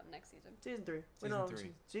find out next season. Season 3. Season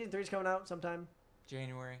 3. Season 3's coming out sometime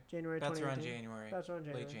January. January. That's around 2018. January. That's around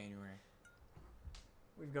January. Late January.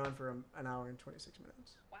 We've gone for an hour and 26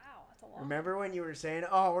 minutes. Wow, that's a long. Remember when you were saying,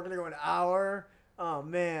 "Oh, we're gonna go an hour"? Oh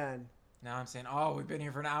man. Now I'm saying, oh, we've been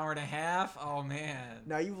here for an hour and a half? Oh, man.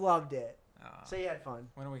 No, you loved it. Oh. So you had fun.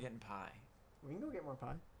 When are we getting pie? We can go get more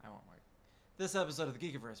pie. I won't work. This episode of the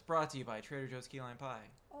Geekiverse brought to you by Trader Joe's Key Lime Pie.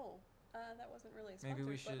 Oh, that wasn't really sponsored. Maybe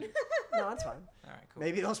we but- should... No, that's fine. All right, cool.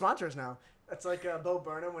 Maybe they'll sponsor us now. That's like Bo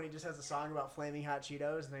Burnham when he just has a song about flaming hot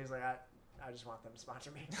Cheetos, and he's like, I just want them to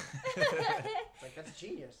sponsor me. It's like, that's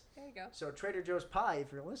genius. There you go. So Trader Joe's Pie,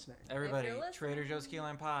 if you're listening. Everybody, If you're listening. Trader Joe's Key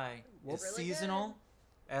Lime Pie is Really seasonal.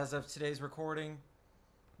 As of today's recording,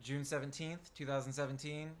 June 17th,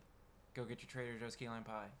 2017. Go get your Trader Joe's Key Lime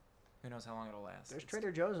Pie. Who knows how long it'll last. There's It's-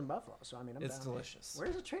 Trader Joe's in Buffalo, so I mean, I'm It's down. delicious.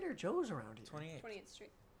 Where's a Trader Joe's around here? 28. 28th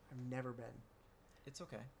Street. I've never been. It's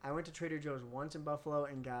okay. I went to Trader Joe's once in Buffalo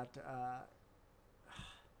and got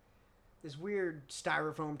this weird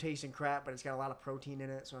styrofoam tasting crap, but it's got a lot of protein in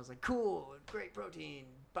it. So I was like, cool, great protein,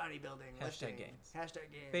 bodybuilding, Hashtag lifting, gains.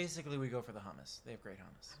 Hashtag gains. Basically, we go for the hummus. They have great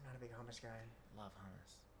hummus. I'm not a big hummus guy. Love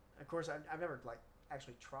hummus. Of course, I've never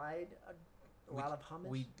actually tried a lot of hummus.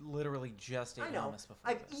 We literally just ate I know. hummus before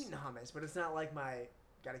I've this. eaten hummus, but it's not like my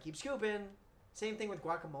gotta keep scooping. Same thing with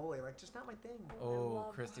guacamole. Like, just not my thing. I Oh,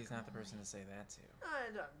 love Christy's not the guacamole. person to say that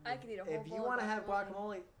to. I could eat a whole If you bowl of want to have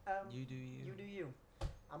guacamole. guacamole, You do you. you do you.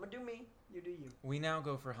 I'm gonna do me. You do you. We now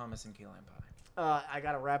go for hummus and key lime pie. I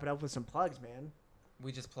gotta wrap it up with some plugs, man.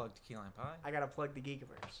 We just plugged key lime pie. I gotta plug the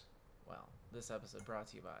Geekiverse. Well, this episode brought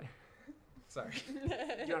to you by. Sorry. Do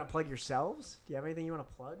you want to plug yourselves? Do you have anything you want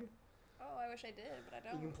to plug? Oh, I wish I did, but I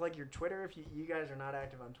You don't. can plug your Twitter if you guys are not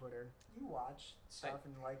active on Twitter. You watch stuff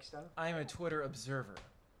and like stuff. I am a Twitter observer.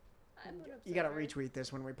 I'm an You gotta observer. retweet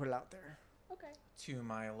this when we put it out there. Okay. To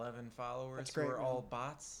my 11 followers That's who great, are man. all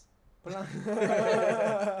bots. Put it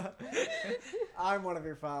on- I'm one of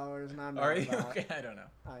your followers, and I'm not Are a you? bot. Okay, I don't know.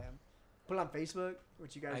 I am. Put it on Facebook,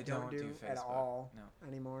 which you guys I don't do at Facebook, all no.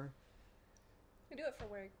 anymore. I do it for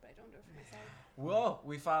work, but I don't do it for myself. Whoa,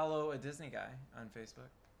 we follow a Disney guy on Facebook.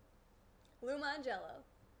 Lou Mangello.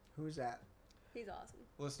 Who's that? He's awesome.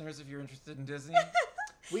 Listeners, if you're interested in Disney,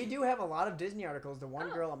 We do have a lot of Disney articles. The one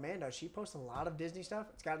Oh. girl, Amanda, she posts a lot of Disney stuff.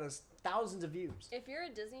 It's got us thousands of views. If you're a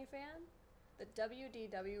Disney fan, the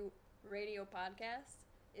WDW radio podcast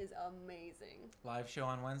is amazing. live show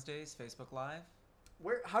on Wednesdays, Facebook Live.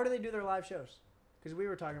 How do they do their live shows? Because we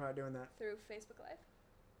were talking about doing that. Through Facebook Live.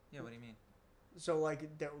 Yeah, what do you mean? So,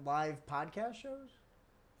 like, the live podcast shows?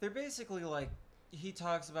 They're basically like, he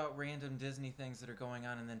talks about random Disney things that are going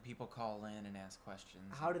on, and then people call in and ask questions.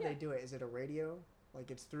 How do Yeah. they do it? Is it a radio?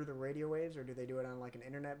 Like it's through the radio waves, or do they do it on like an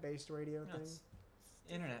internet-based radio No, thing? it's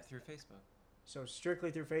internet through Facebook. So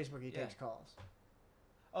strictly through Facebook, he Yeah. takes calls.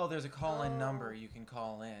 Oh, there's a call-in Oh. number you can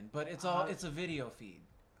call in, but it's a video feed.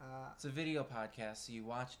 It's a video podcast, so you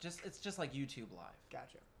watch. It's just like YouTube Live.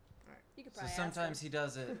 Gotcha. You could So probably sometimes ask he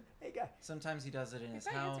does it. Hey guy. Sometimes he does it in his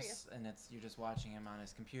probably answer house, and you're just watching him on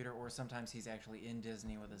his computer, or sometimes he's actually in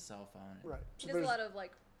Disney with his cell phone. Right. He So does a there's lot of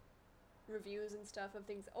like reviews and stuff of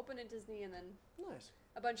things open at Disney, and then nice.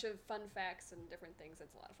 a bunch of fun facts and different things.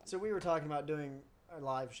 It's a lot of fun. So we were talking about doing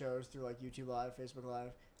live shows through like YouTube Live, Facebook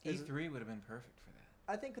Live. E3 would have been perfect for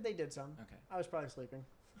that. I think they did some. Okay. I was probably sleeping.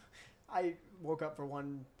 I woke up for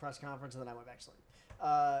one press conference and then I went back to sleep.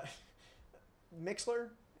 Mixler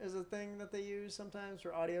is a thing that they use sometimes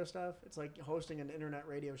for audio stuff. It's like hosting an internet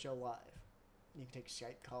radio show live. You can take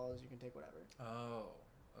Skype calls. You can take whatever. Oh,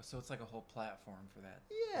 so it's like a whole platform for that.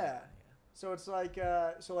 Yeah. So it's like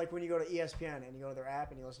like when you go to ESPN and you go to their app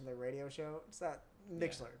and you listen to their radio show, it's that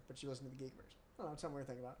Mixler, but you listen to the Geekverse. I don't know, it's something we're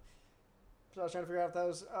thinking about. So I was trying to figure out if that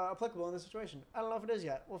was applicable in this situation. I don't know if it is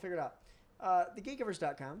yet. We'll figure it out.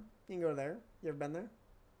 Thegeekiverse.com. You can go there. You ever been there?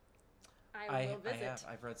 I will visit. I have.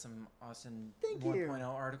 I've read some Austin Thank 1.0 you.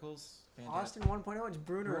 articles. Fantastic. Austin 1.0. It's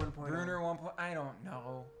Brunner 1.0. Brunner 1.0. I don't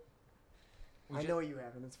know. I know you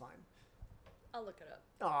haven't. It's fine. I'll look it up.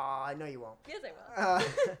 Aw, I know you won't. Yes, I will.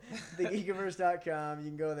 Thegeekiverse.com. You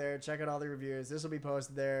can go there. Check out all the reviews. This will be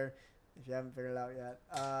posted there if you haven't figured it out yet.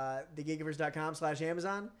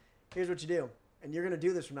 Thegeekiverse.com/Amazon. Here's what you do. And you're going to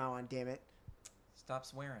do this from now on, damn it. Stop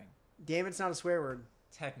swearing. Damn it's not a swear word.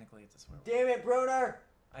 Technically, it's a swear word. Damn it, Brunner!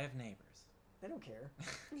 I have neighbors. They don't care.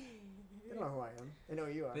 They don't know who I am. They know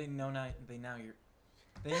who you are. They know now. They know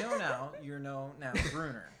now. You're now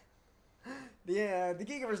Brunner.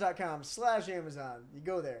 Thegeekiverse.com/Amazon. You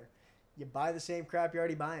go there. You buy the same crap you're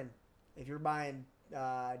already buying. If you're buying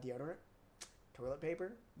deodorant, toilet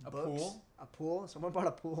paper, books, a pool. Someone bought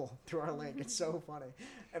a pool through our link. It's so funny.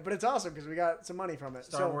 But it's awesome because we got some money from it.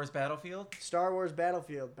 Star Wars Battlefield. Star Wars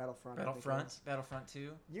Battlefront. I think it is. Battlefront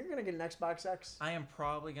 2. You're going to get an Xbox X? I am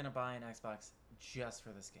probably gonna buy an Xbox just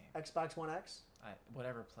for this game. Xbox One X?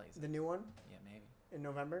 Whatever plays it. The new one? Yeah, maybe. In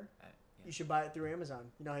November? Yeah. You should buy it through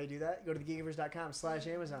Amazon. You know how you do that? You go to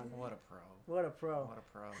thegeekiverse.com/Amazon. What a pro. What a pro. What a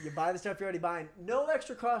pro. You buy the stuff you're already buying. No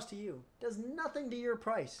extra cost to you. Does nothing to your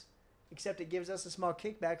price. Except it gives us a small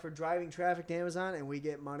kickback for driving traffic to Amazon, and we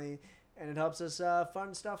get money, and it helps us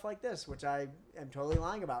fund stuff like this, which I am totally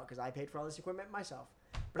lying about because I paid for all this equipment myself.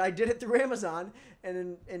 But I did it through Amazon,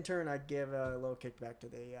 and in turn, I give a little kickback to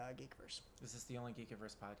the Geekverse. Is this the only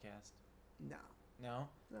Geekiverse podcast? No. No?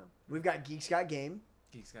 We've got Geeks Got Game.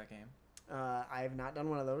 Geeks Got Game. I have not done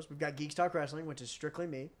one of those. We've got Geeks Talk Wrestling, which is strictly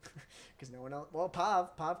me, because no one else. Well,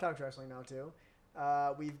 Pav talks wrestling now too.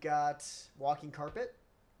 We've got Walking Carpet,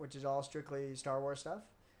 which is all strictly Star Wars stuff.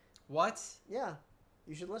 What? Yeah,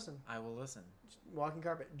 you should listen. I will listen. Walking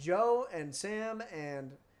Carpet. Joe and Sam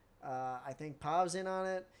and I think Pav's in on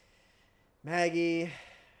it. Maggie,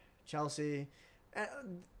 Chelsea.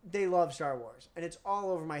 They love Star Wars, and it's all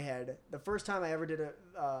over my head. The first time I ever did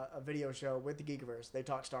a video show with the Geekiverse, they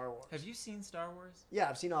talked Star Wars. Have you seen Star Wars? Yeah,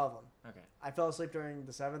 I've seen all of them. Okay. I fell asleep during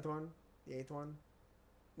the 7th one, the 8th one.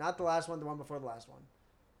 Not the last one, the one before the last one.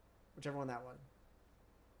 Whichever one that one.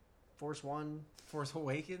 Force One. Force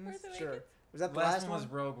Awakens? Force Awakens? Sure. Was that the last last one? Was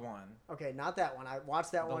Rogue One. Okay, not that one. I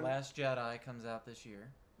watched that one. The Last Jedi comes out this year.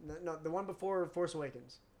 No, the one before Force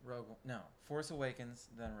Awakens. Force Awakens,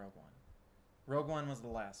 then Rogue One. Rogue One was the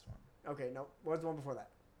last one. Okay, no. What was the one before that?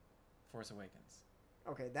 Force Awakens.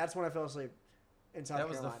 Okay, that's when I fell asleep in South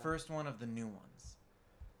Carolina. That was the first one of the new ones.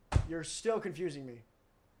 You're still confusing me.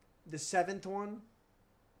 The 7th one?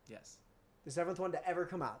 Yes. The 7th one to ever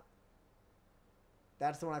come out.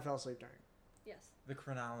 That's the one I fell asleep during. Yes. The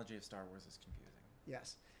chronology of Star Wars is confusing.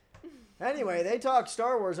 Yes. Anyway, they talk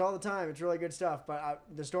Star Wars all the time. It's really good stuff. But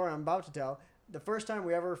the story I'm about to tell, the first time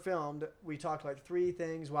we ever filmed, we talked like 3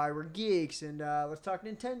 things, why we're geeks, and let's talk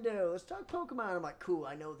Nintendo, let's talk Pokemon. I'm like, cool,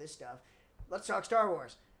 I know this stuff. Let's talk Star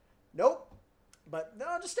Wars. Nope. But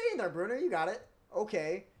no, just stay in there, Brunner. You got it.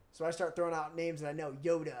 Okay. So I start throwing out names that I know.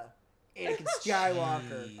 Yoda, Anakin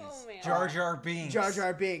Skywalker, Jeez. Oh, man. Jar Jar Binks. Jar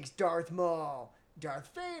Jar Binks, Darth Maul, Darth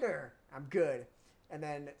Vader. I'm good. And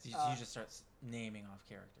then... You just start naming off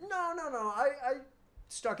characters. No. I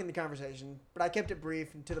stuck in the conversation, but I kept it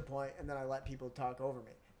brief and to the point, and then I let people talk over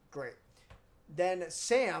me. Great. Then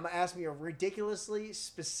Sam asked me a ridiculously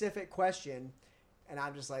specific question, and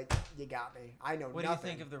I'm just like, you got me. I know What nothing. do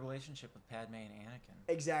you think of the relationship with Padme and Anakin?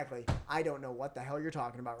 Exactly. I don't know what the hell you're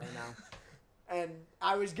talking about right now. And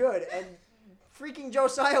I was good. And Freaking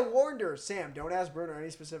Josiah warned her. Sam, don't ask Brunner any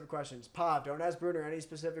specific questions. Pav, don't ask Brunner any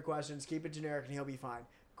specific questions. Keep it generic and he'll be fine.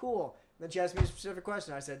 Cool. Then she asked me a specific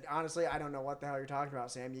question. I said, honestly, I don't know what the hell you're talking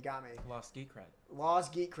about, Sam. You got me. Lost geek cred.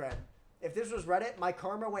 Lost geek cred. If this was Reddit, my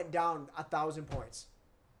karma went down 1,000 points.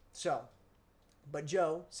 So, but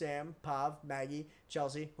Joe, Sam, Pav, Maggie,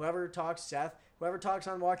 Chelsea, whoever talks, Seth, whoever talks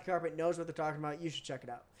on Walking Carpet knows what they're talking about. You should check it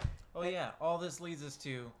out. Oh, yeah. All this leads us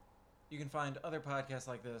to you can find other podcasts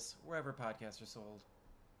like this wherever podcasts are sold.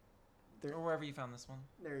 Or wherever you found this one.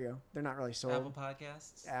 There you go. They're not really sold. Apple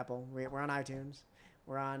Podcasts. Apple. We're on iTunes.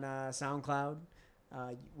 We're on SoundCloud.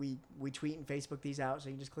 We tweet and Facebook these out, so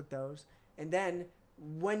you can just click those. And then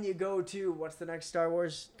when you go to, what's the next Star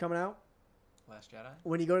Wars coming out? Last Jedi.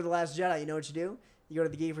 When you go to The Last Jedi, you know what you do? You go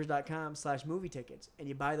to thegeekers.com/movie tickets, and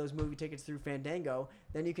you buy those movie tickets through Fandango.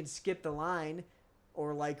 Then you can skip the line,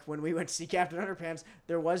 or like when we went to see Captain Underpants,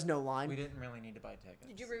 there was no line. We didn't really need to buy tickets.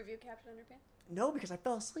 Did you review Captain Underpants? No, because I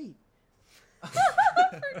fell asleep. I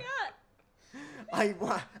forgot.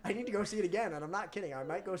 I need to go see it again, and I'm not kidding. I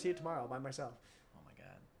might go see it tomorrow by myself. Oh, my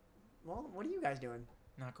God. Well, what are you guys doing?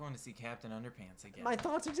 Not going to see Captain Underpants again. My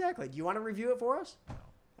thoughts exactly. Do you want to review it for us? No. All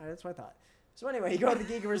right, that's my thought. So anyway, you go to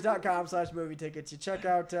thegeekers.com/movie tickets. You check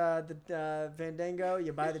out the Fandango.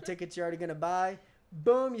 You buy the tickets you're already going to buy.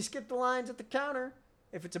 Boom, you skip the lines at the counter.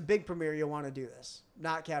 If it's a big premiere, you'll want to do this.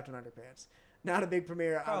 Not Captain Underpants. Not a big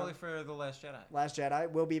premiere. Probably for The Last Jedi. Last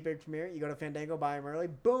Jedi will be a big premiere. You go to Fandango, buy them early.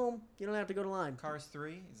 Boom, you don't have to go to line. Cars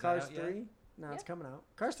 3? Is Cars that out 3? Yet? No, Yeah. it's coming out.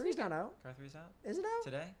 Cars 3's not out. Car 3's out? Is it out?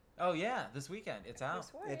 Today? Oh, yeah. This weekend. It's out.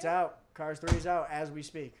 Swear, It's yeah. out. Cars 3 is out as we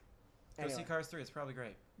speak. Go Anyway. see Cars 3. It's probably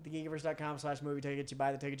great. thegeekverse.com/movie tickets. You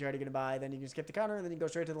buy the tickets you're already going to buy. Then you can skip the counter, and then you go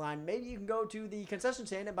straight to the line. Maybe you can go to the concession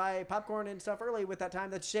stand and buy popcorn and stuff early with that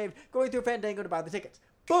time that you saved going through Fandango to buy the tickets.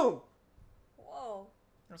 Boom! Whoa.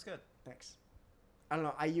 That was good. Thanks. I don't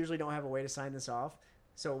know. I usually don't have a way to sign this off.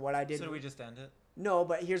 So what I did... So do we just end it? No,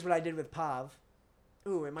 but here's what I did with Pav.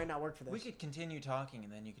 Ooh, it might not work for this. We could continue talking,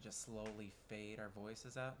 and then you could just slowly fade our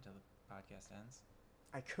voices out until the podcast ends.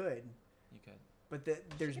 I could, You could. but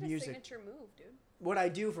there's Get a music. signature move, dude. What I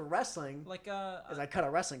do for wrestling Like, is I cut a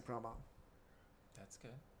wrestling promo. That's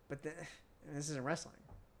good. But this isn't wrestling.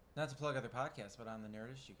 Not to plug other podcasts, but on the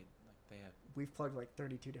Nerdish, you could, like, they have... We've plugged like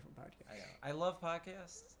 32 different podcasts. I know. I love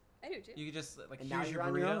podcasts. I do too. You could just, like, And now here's your you're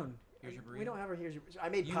on burrito. your own. Here's your burrito. We don't have a here's your... I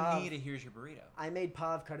made You Pav... need a here's your burrito. I made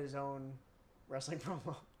Pav cut his own wrestling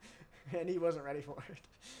promo, and he wasn't ready for it.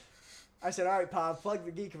 I said, all right, Pav, plug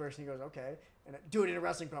the Geekiverse. And he goes, okay. And do it in a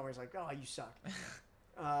wrestling promo. He's like, oh, you suck.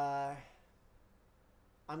 I'm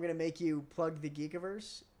going to make you plug the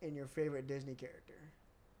Geekiverse in your favorite Disney character.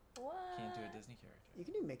 What? Can't do a Disney character. You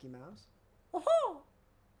can do Mickey Mouse. Oh-ho!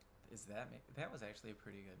 Is that... That was actually a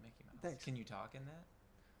pretty good Mickey Mouse. Thanks. Can you talk in that?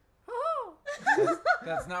 Oh-ho!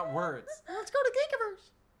 That's not words. Let's go to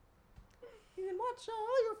Geekiverse. You can watch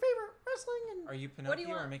all your favorite wrestling and... Are you What do you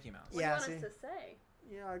Pinocchio or want? Mickey Mouse? What Yeah, do you see? want us to say?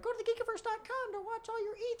 Yeah, go to thegeekiverse.com to watch all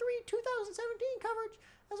your E3 2017 coverage,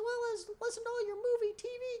 as well as listen to all your movie,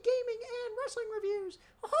 TV, gaming, and wrestling reviews.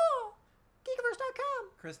 Oh-ho! Geekiverse.com.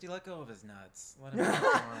 Christy, let go of his nuts. Let him be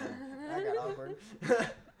normal. That got awkward.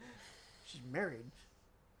 She's married.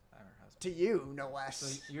 I'm her husband. To you, no less. So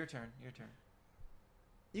your turn. Your turn.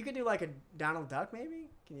 You could do like a Donald Duck, maybe?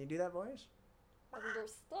 Can you do that voice?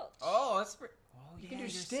 Oh, that's pretty... Oh, You yeah, can do your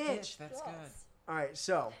Stitch. That's good. All right,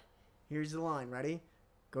 so here's the line. Ready?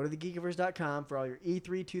 Go to thegeekiverse.com for all your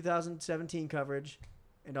E3 2017 coverage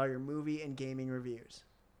and all your movie and gaming reviews.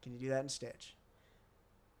 Can you do that in Stitch?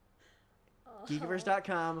 Oh.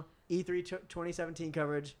 Geekiverse.com, E3 2017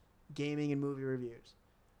 coverage, gaming and movie reviews.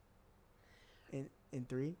 In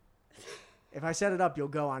 3? If I set it up, you'll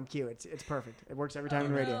go on cue. It's perfect. It works every time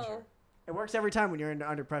in radio. No. It works every time when you're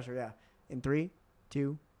under pressure, yeah. In 3,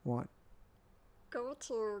 2, 1. Go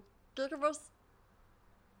to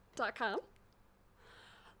geekiverse.com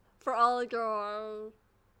for all your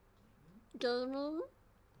gaming,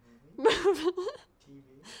 movie,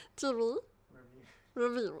 TV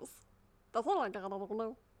reviews. That's all I got. I don't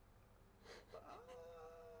know.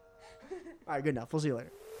 All right, good enough. We'll see you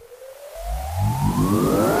later.